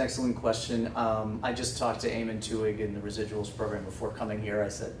 It's an excellent question. I just talked to Eamon Tuig in the residuals program before coming here. I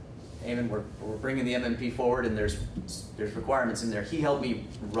said, Eamon, we're bringing the MMP forward, and there's requirements in there. He helped me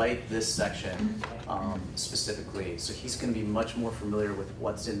write this section specifically, so he's going to be much more familiar with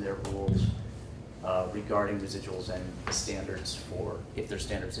what's in their rules regarding residuals and the standards for, if there's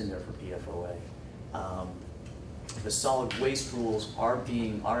standards in there for PFOA. The solid waste rules are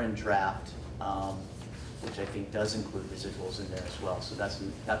in draft, which I think does include residuals in there as well. So that's a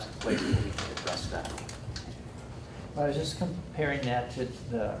place where we can address that. I was just comparing that to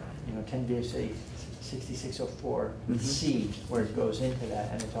the 10 VSA 6604C, where it goes into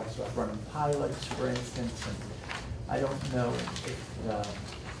that, and it talks about running pilots, for instance. And I don't know if,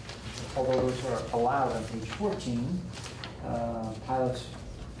 although those are allowed on page 14, pilots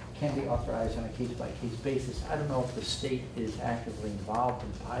can be authorized on a case-by-case basis. I don't know if the state is actively involved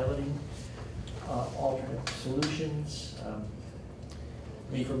in piloting alternate solutions.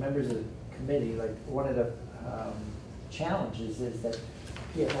 I mean, for members of the committee, like one of the challenges is that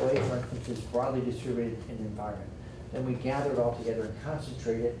PFOA, for instance, is broadly distributed in the environment. Then we gather it all together and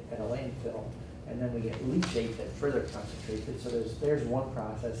concentrate it at a landfill, and then we get leachate that further concentrates it. So there's one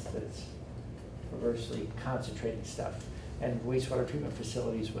process that's perversely concentrating stuff. And wastewater treatment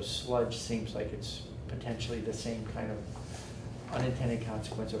facilities with sludge seems like it's potentially the same kind of unintended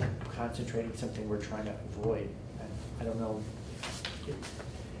consequence of concentrating something we're trying to avoid. And I don't know.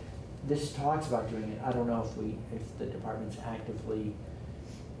 this talks about doing it. I don't know if the department's actively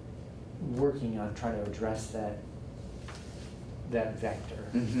working on trying to address that vector.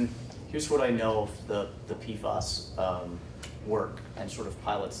 Mm-hmm. Here's what I know of the PFAS work and sort of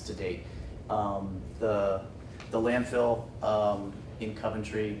pilots to date. The landfill in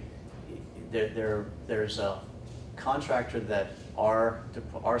Coventry, there's a contractor that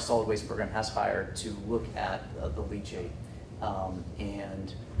our solid waste program has hired to look at the leachate.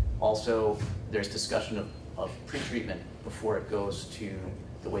 And also there's discussion of pre-treatment before it goes to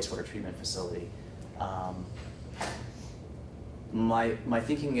the wastewater treatment facility. My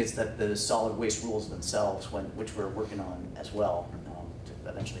thinking is that the solid waste rules themselves, which we're working on as well, to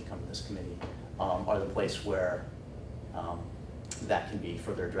eventually come to this committee, are the place where that can be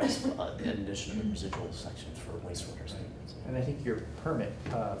further addressed in addition to the residual sections for wastewater statements. And I think your permit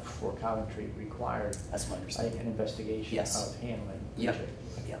for Coventry required, that's my understanding, an investigation of handling. Yep.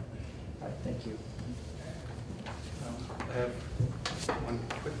 Yep. All right, thank you. I have one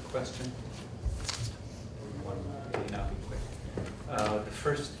quick question. One may not be quick. The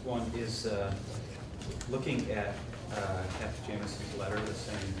first one is looking at Kathy Jameson's letter,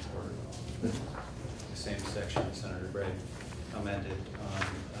 the same section Senator Bray amended.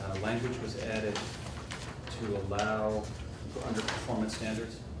 Language was added to allow, under performance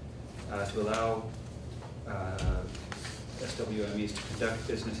standards, to allow SWMEs to conduct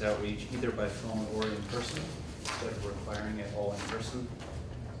business outreach either by phone or in person, instead of requiring it all in person.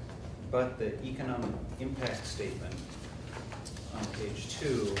 But the economic impact statement on page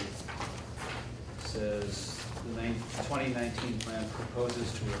 2 says the 2019 plan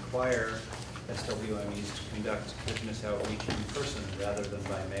proposes to require SWMEs to conduct business outreach in person rather than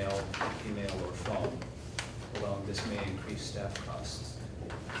by mail, email, or phone. Alone, this may increase staff costs.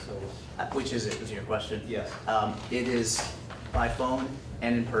 So, which is it? Is your question? Yes. It is by phone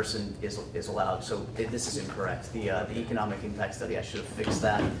and in person is allowed. So this is incorrect. The economic impact study, I should have fixed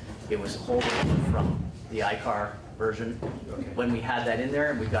that. It was holdover from the ICAR version. Okay. When we had that in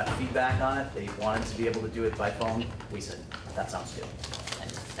there and we got feedback on it, they wanted to be able to do it by phone. We said that sounds good.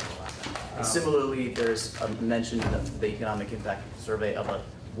 And similarly, there's a mention of the economic impact survey of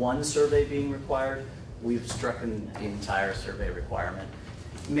one survey being required. We've struck the entire survey requirement,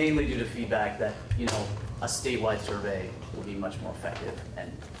 mainly due to feedback that, a statewide survey will be much more effective.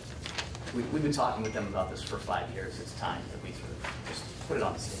 And we've been talking with them about this for 5 years. It's time that we sort of just put it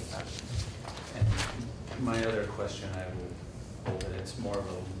on the state side. And my other question, I will hold it. It's more of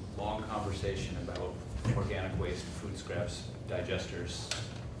a long conversation about organic waste, food scraps, digesters,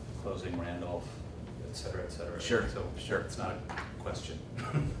 closing Randolph, et cetera, et cetera. Sure. So sure, it's not a question.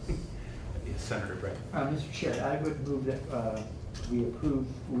 Senator Bray. Mr. Chair, I would move that we approve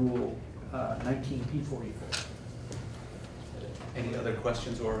Rule 19P44. Any other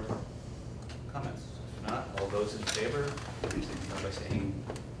questions or comments? If not, all those in favor, please signify by saying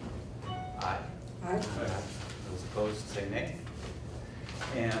aye. Aye. Those opposed, say nay.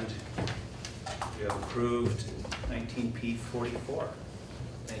 And we have approved 19P44.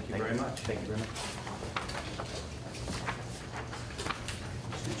 Thank you very much. Thank you very much.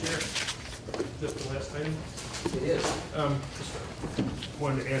 Mr. Chair. Is this the last item? It is. Just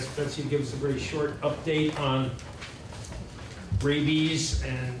wanted to ask Betsy to give us a very short update on rabies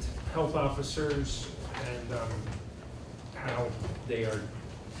and health officers and how they are,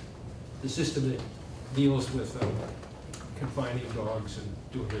 the system that deals with confining dogs and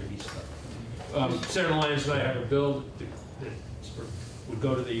doing rabies stuff. Senator Lyons and I have a bill that would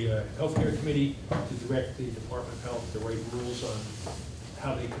go to the Healthcare Committee to direct the Department of Health to write rules on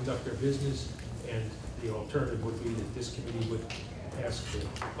how they conduct their business, and the alternative would be that this committee would ask the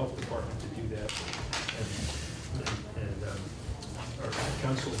Health Department to do that. And our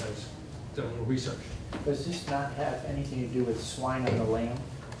council has done a little research. Does this not have anything to do with swine on the lamb?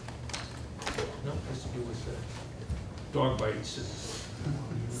 No, it has to do with dog bites and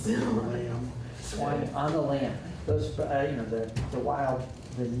Swine on the lamb. Those, the wild,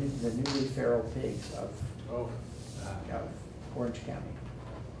 the newly feral pigs of Orange County.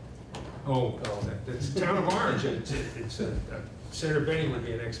 Oh, that's the town of Orange. It's Senator Benny would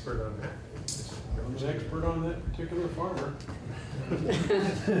be an expert on that. I'm an expert on that particular farmer.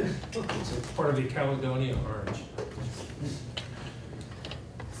 It's part of the Caledonia Orange.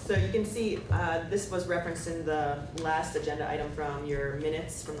 So you can see this was referenced in the last agenda item from your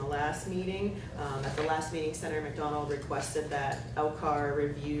minutes from the last meeting. At the last meeting, Senator McDonald requested that LCAR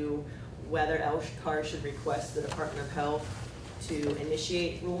review whether LCAR should request the Department of Health to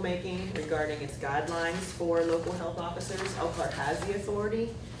initiate rulemaking regarding its guidelines for local health officers. LCAR has the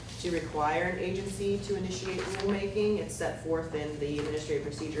authority to require an agency to initiate rulemaking. It's set forth in the Administrative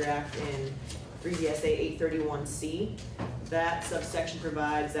Procedure Act in 3 VSA 831C. That subsection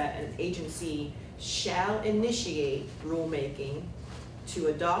provides that an agency shall initiate rulemaking to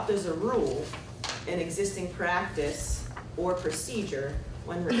adopt as a rule an existing practice or procedure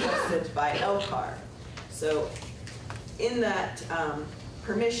when requested by LCAR. So in that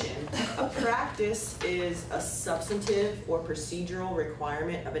permission, a practice is a substantive or procedural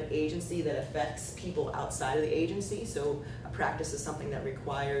requirement of an agency that affects people outside of the agency. So a practice is something that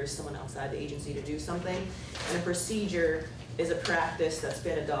requires someone outside the agency to do something, and a procedure is a practice that's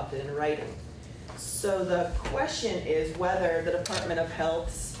been adopted in writing. So the question is whether the Department of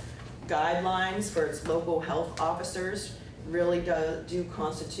Health's guidelines for its local health officers really do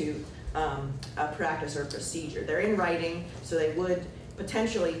constitute a practice or procedure. They're in writing, so they would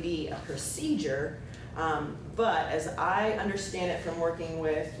potentially be a procedure, but as I understand it from working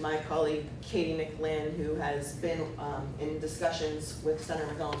with my colleague Katie McLinn, who has been in discussions with Senator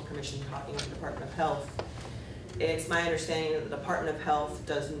McDonald's permission talking with the Department of Health, it's my understanding that the Department of Health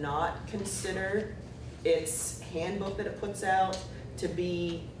does not consider its handbook that it puts out to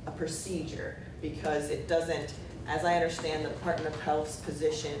be a procedure, because it doesn't, as I understand the Department of Health's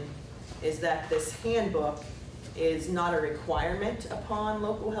position, is that this handbook is not a requirement upon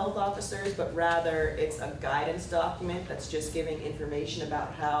local health officers, but rather it's a guidance document that's just giving information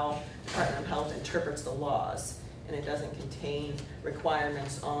about how the Department of Health interprets the laws, and it doesn't contain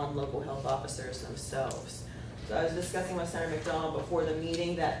requirements on local health officers themselves. So I was discussing with Senator McDonald before the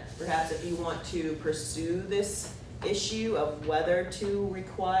meeting that perhaps if you want to pursue this issue of whether to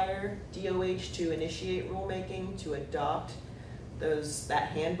require DOH to initiate rulemaking, to adopt that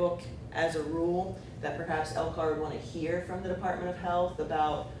handbook as a rule, that perhaps LCAR would want to hear from the Department of Health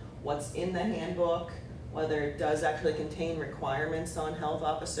about what's in the handbook, whether it does actually contain requirements on health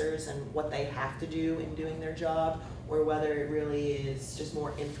officers and what they have to do in doing their job, or whether it really is just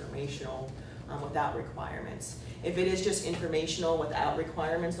more informational without requirements. If it is just informational without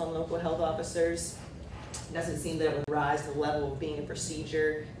requirements on local health officers, it doesn't seem that it would rise to the level of being a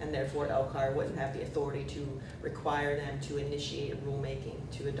procedure, and therefore LCAR wouldn't have the authority to require them to initiate rulemaking,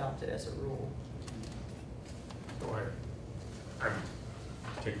 to adopt it as a rule. So I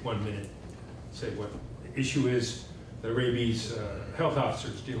take 1 minute, say what the issue is. The rabies, health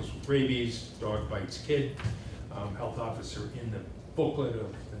officers deals with rabies, dog bites kid. Health officer in the booklet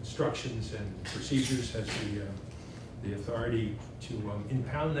of instructions and procedures has the authority to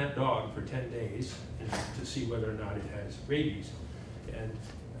impound that dog for 10 days to see whether or not it has rabies. And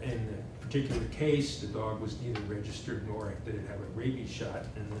in the particular case, the dog was neither registered nor did it have a rabies shot,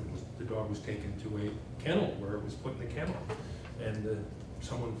 and the dog was taken to a kennel where it was put in the kennel. And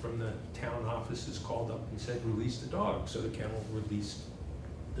someone from the town offices called up and said, release the dog. So the kennel released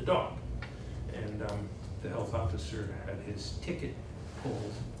the dog. And the health officer had his ticket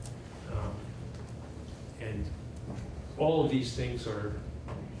pulled. And all of these things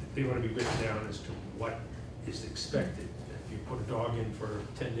they want to be written down as to what is expected. If you put a dog in for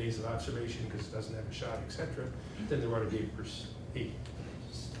 10 days of observation because it doesn't have a shot, etc., then there ought to be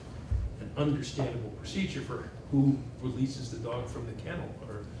an understandable procedure for who releases the dog from the kennel,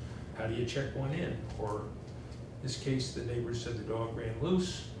 or how do you check one in. Or in this case, the neighbors said the dog ran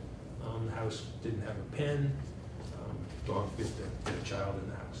loose, the house didn't have a pen, dog bit a child in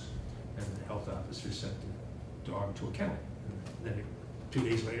the house, and the health officer sent the dog to a kennel. And then 2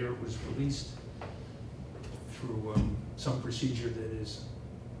 days later, it was released through some procedure that is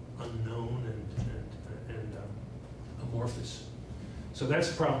unknown and amorphous. So that's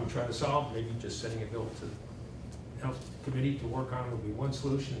the problem we're trying to solve. Maybe just sending a bill to the health committee to work on would be one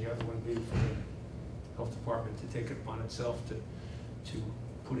solution. The other one would be for the health department to take it upon itself to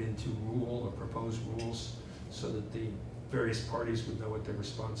put into rule or propose rules so that the various parties would know what their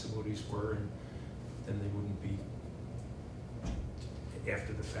responsibilities were, and then they wouldn't be,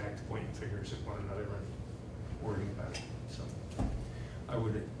 after the fact, pointing fingers at one another and worrying about it. So I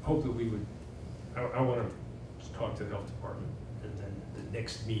would hope that I want to talk to the health department, and then the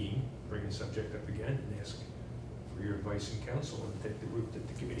next meeting, bring the subject up again and ask for your advice and counsel, and take the route that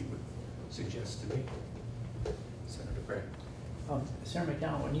the committee would suggest to me. Senator Gray. Senator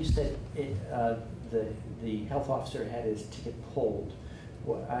McDonald, when you said the health officer had his ticket pulled,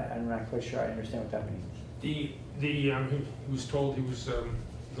 I'm not quite sure I understand what that means. He was told he was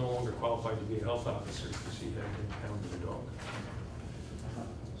no longer qualified to be a health officer because he had impounded a dog.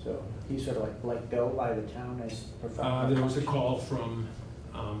 So he's sort of like let go by the town as professional? There was a call from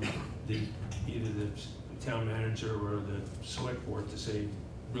either the town manager or the select board to say,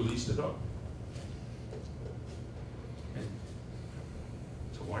 release the dog. And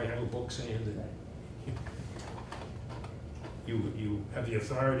so why have a book saying that you have the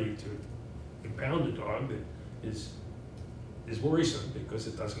authority to impound a dog that is worrisome because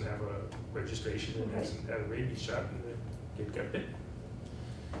it doesn't have a registration and hasn't had a rabies shot and the kid got bit,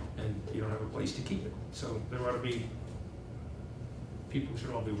 and you don't have a place to keep it. So there ought to be, people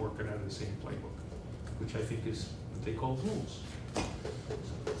should all be working out of the same playbook, which I think is what they call rules.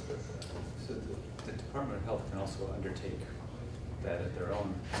 So the Department of Health can also undertake that at their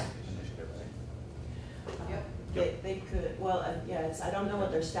own initiative, right? Yep. They could, well, yeah, I don't know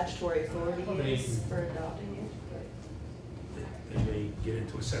what their statutory authority is for adopting it. They may get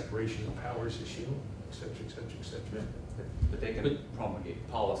into a separation of powers issue, et cetera, et cetera, et cetera. But they can promulgate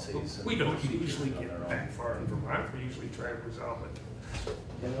policies. We don't usually get that far in Vermont. We usually try to resolve it.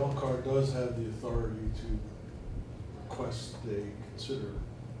 And LCAR does have the authority to request they consider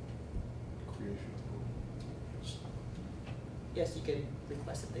creation of rules. Yes, you could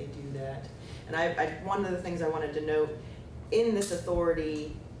request that they do that. And one of the things I wanted to note, in this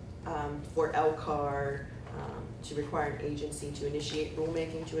authority for LCAR to require an agency to initiate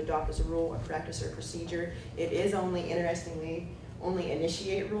rulemaking to adopt as a rule, a practice, or a procedure, it is only, interestingly, only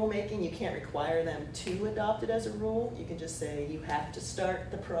initiate rulemaking. You can't require them to adopt it as a rule. You can just say you have to start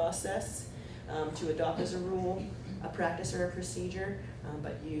the process to adopt as a rule, a practice, or a procedure,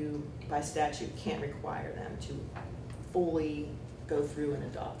 but you, by statute, can't require them to fully go through and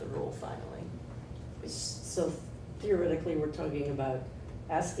adopt the rule finally. So theoretically, we're talking about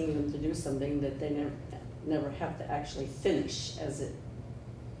asking them to do something that they never have to actually finish as it.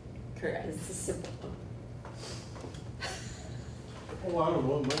 Correct. It's a simple. Well, I don't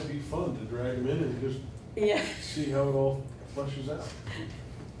know, it might be fun to drag them in and just see how it all flushes out.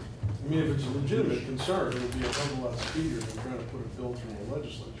 I mean, if it's a legitimate concern, it would be a hell of a lot speedier than trying to put a bill through the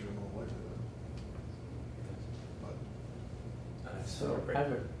legislature and all like that. So I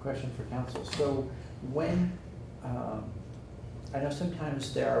have a question for council. So when, I know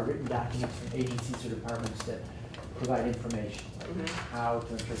sometimes there are written documents from agencies or departments that provide information, like how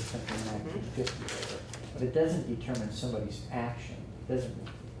to interpret something in 1950 or whatever, but it doesn't determine somebody's action. It doesn't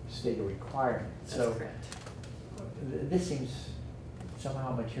state a requirement. That's so correct. This seems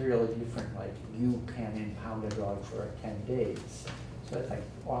somehow materially different, like you can impound a dog for 10 days. So that's like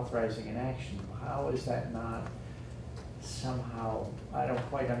authorizing an action. How is that not somehow, I don't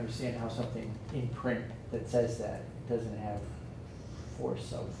quite understand how something in print that says that doesn't have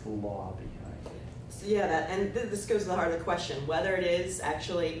force of law behind it. So yeah, and this goes to the heart of the question, whether it is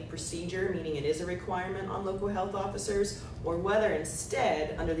actually procedure, meaning it is a requirement on local health officers, or whether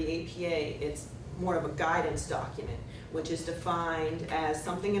instead, under the APA, it's more of a guidance document, which is defined as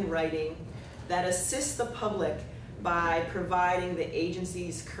something in writing that assists the public by providing the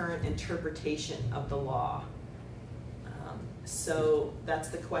agency's current interpretation of the law. So that's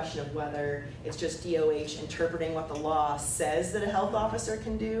the question of whether it's just DOH interpreting what the law says that a health officer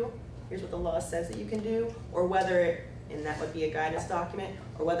can do, here's what the law says that you can do, or whether, and that would be a guidance document,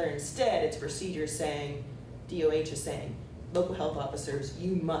 or whether instead it's procedure saying, DOH is saying, local health officers,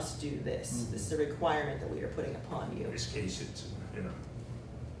 you must do this. This is a requirement that we are putting upon you. In this case, it's in a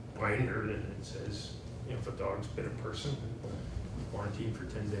binder, and it says, you know, if a dog's bit a person, quarantine for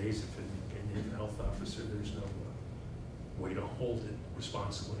 10 days. If an Indian health officer, there's no way to hold it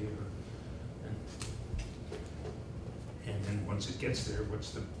responsibly. And then once it gets there,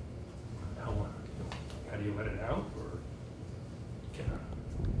 what's the, how do you let it out? Or can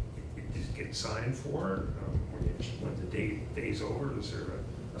does it get signed for? When the day's over, does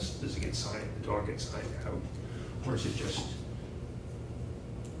it get signed? The dog gets signed out, or is it just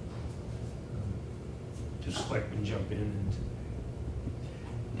selectmen jump in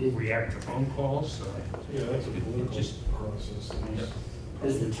and react to phone calls? Yeah, that's a political process.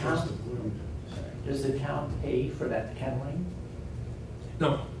 Does the town pay for that kenneling?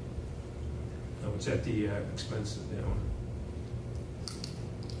 No. No, it's at the expense of the owner.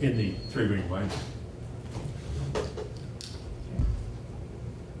 In the three-ring binder.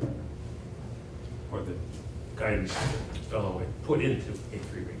 Or the guidance the fellow had put into a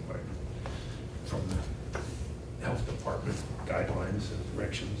three-ring binder from the health department guidelines and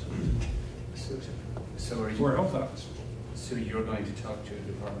directions. So are you, for health officers. So you're going to talk to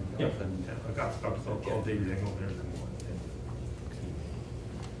the Department of Health? And I'll call David Engel there in the morning.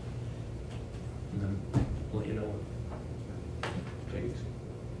 And then let you know what.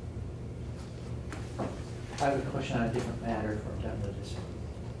 I have a question on a different matter if we're done with this one.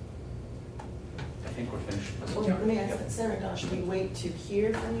 I think we're finished. Well, let me ask Sarah Dawn, should we wait to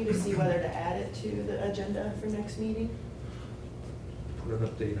hear from you to see whether to add it to the agenda for next meeting? Put an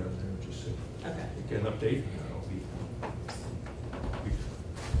update on there, just so okay. Get an update.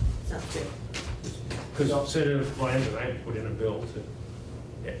 Because instead of Glenn and I put in a bill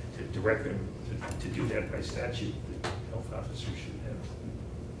to direct them to do that by statute, the health officer there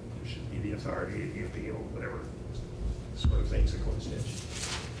should be the authority, the appeal, whatever sort of things that go to statute.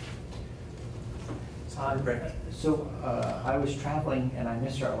 So I was traveling and I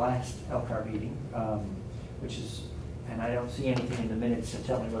missed our last LCAR meeting, which is, and I don't see anything in the minutes to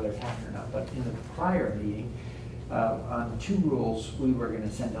tell me whether it happened or not, but in the prior meeting, on 2 rules, we were going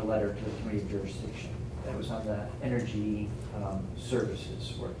to send a letter to the Committee of Jurisdiction. That was on the energy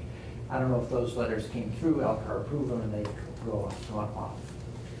services work. I don't know if those letters came through LCAR approval and they go off.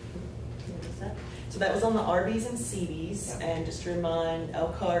 So that was on the RBs and CBs, and just to remind,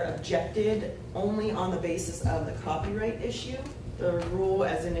 LCAR objected only on the basis of the copyright issue. The rule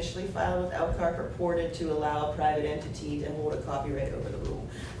as initially filed with LCAR purported to allow a private entity to hold a copyright over the rule,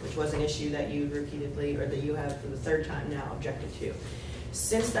 which was an issue that you repeatedly, or that you have for the 3rd time now, objected to.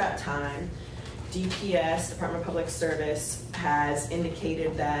 Since that time, DPS, Department of Public Service, has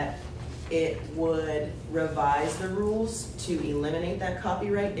indicated that it would revise the rules to eliminate that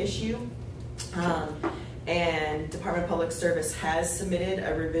copyright issue. And Department of Public Service has submitted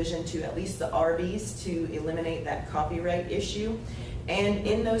a revision to at least the RBs to eliminate that copyright issue. And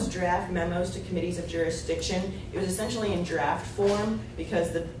in those draft memos to committees of jurisdiction, it was essentially in draft form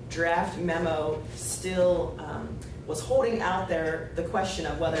because the draft memo still was holding out there the question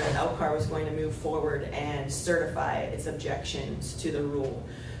of whether LCAR was going to move forward and certify its objections to the rule.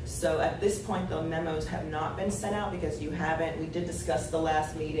 So at this point, the memos have not been sent out because we did discuss the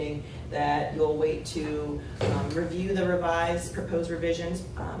last meeting that you'll wait to review the proposed revisions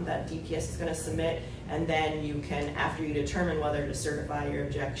that DPS is going to submit, and then you can, after you determine whether to certify your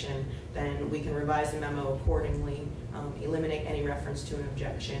objection, then we can revise the memo accordingly, eliminate any reference to an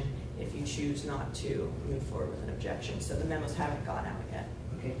objection if you choose not to move forward with an objection. So the memos haven't gone out yet.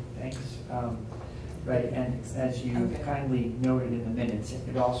 Okay, thanks. Right, and as you kindly noted in the minutes,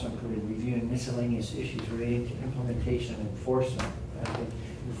 it also included reviewing miscellaneous issues relating to implementation and enforcement. I think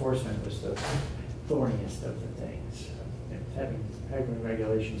enforcement was the thorniest of the things. Having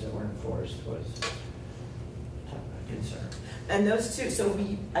regulations that weren't enforced was a concern. And those two, so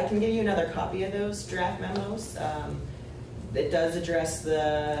I can give you another copy of those draft memos. It does address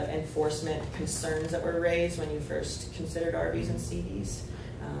the enforcement concerns that were raised when you first considered RBs and CBs.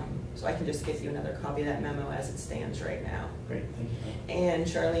 So I can just give you another copy of that memo as it stands right now. Great, thank you. And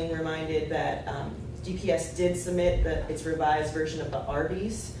Charlene reminded that DPS did submit its revised version of the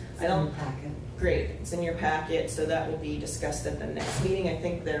RBs. It's in your packet. Great, it's in your packet, so that will be discussed at the next meeting. I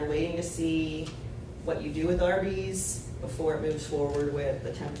think they're waiting to see what you do with RBs before it moves forward with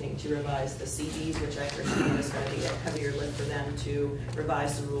attempting to revise the CBs, which I perceive is going to be a heavier lift for them to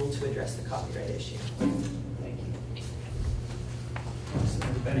revise the rule to address the copyright issue. Thank you.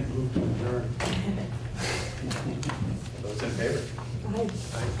 Benny moved to adjourn. Those in favor?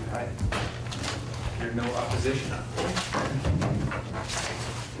 Aye. Aye. There's no opposition.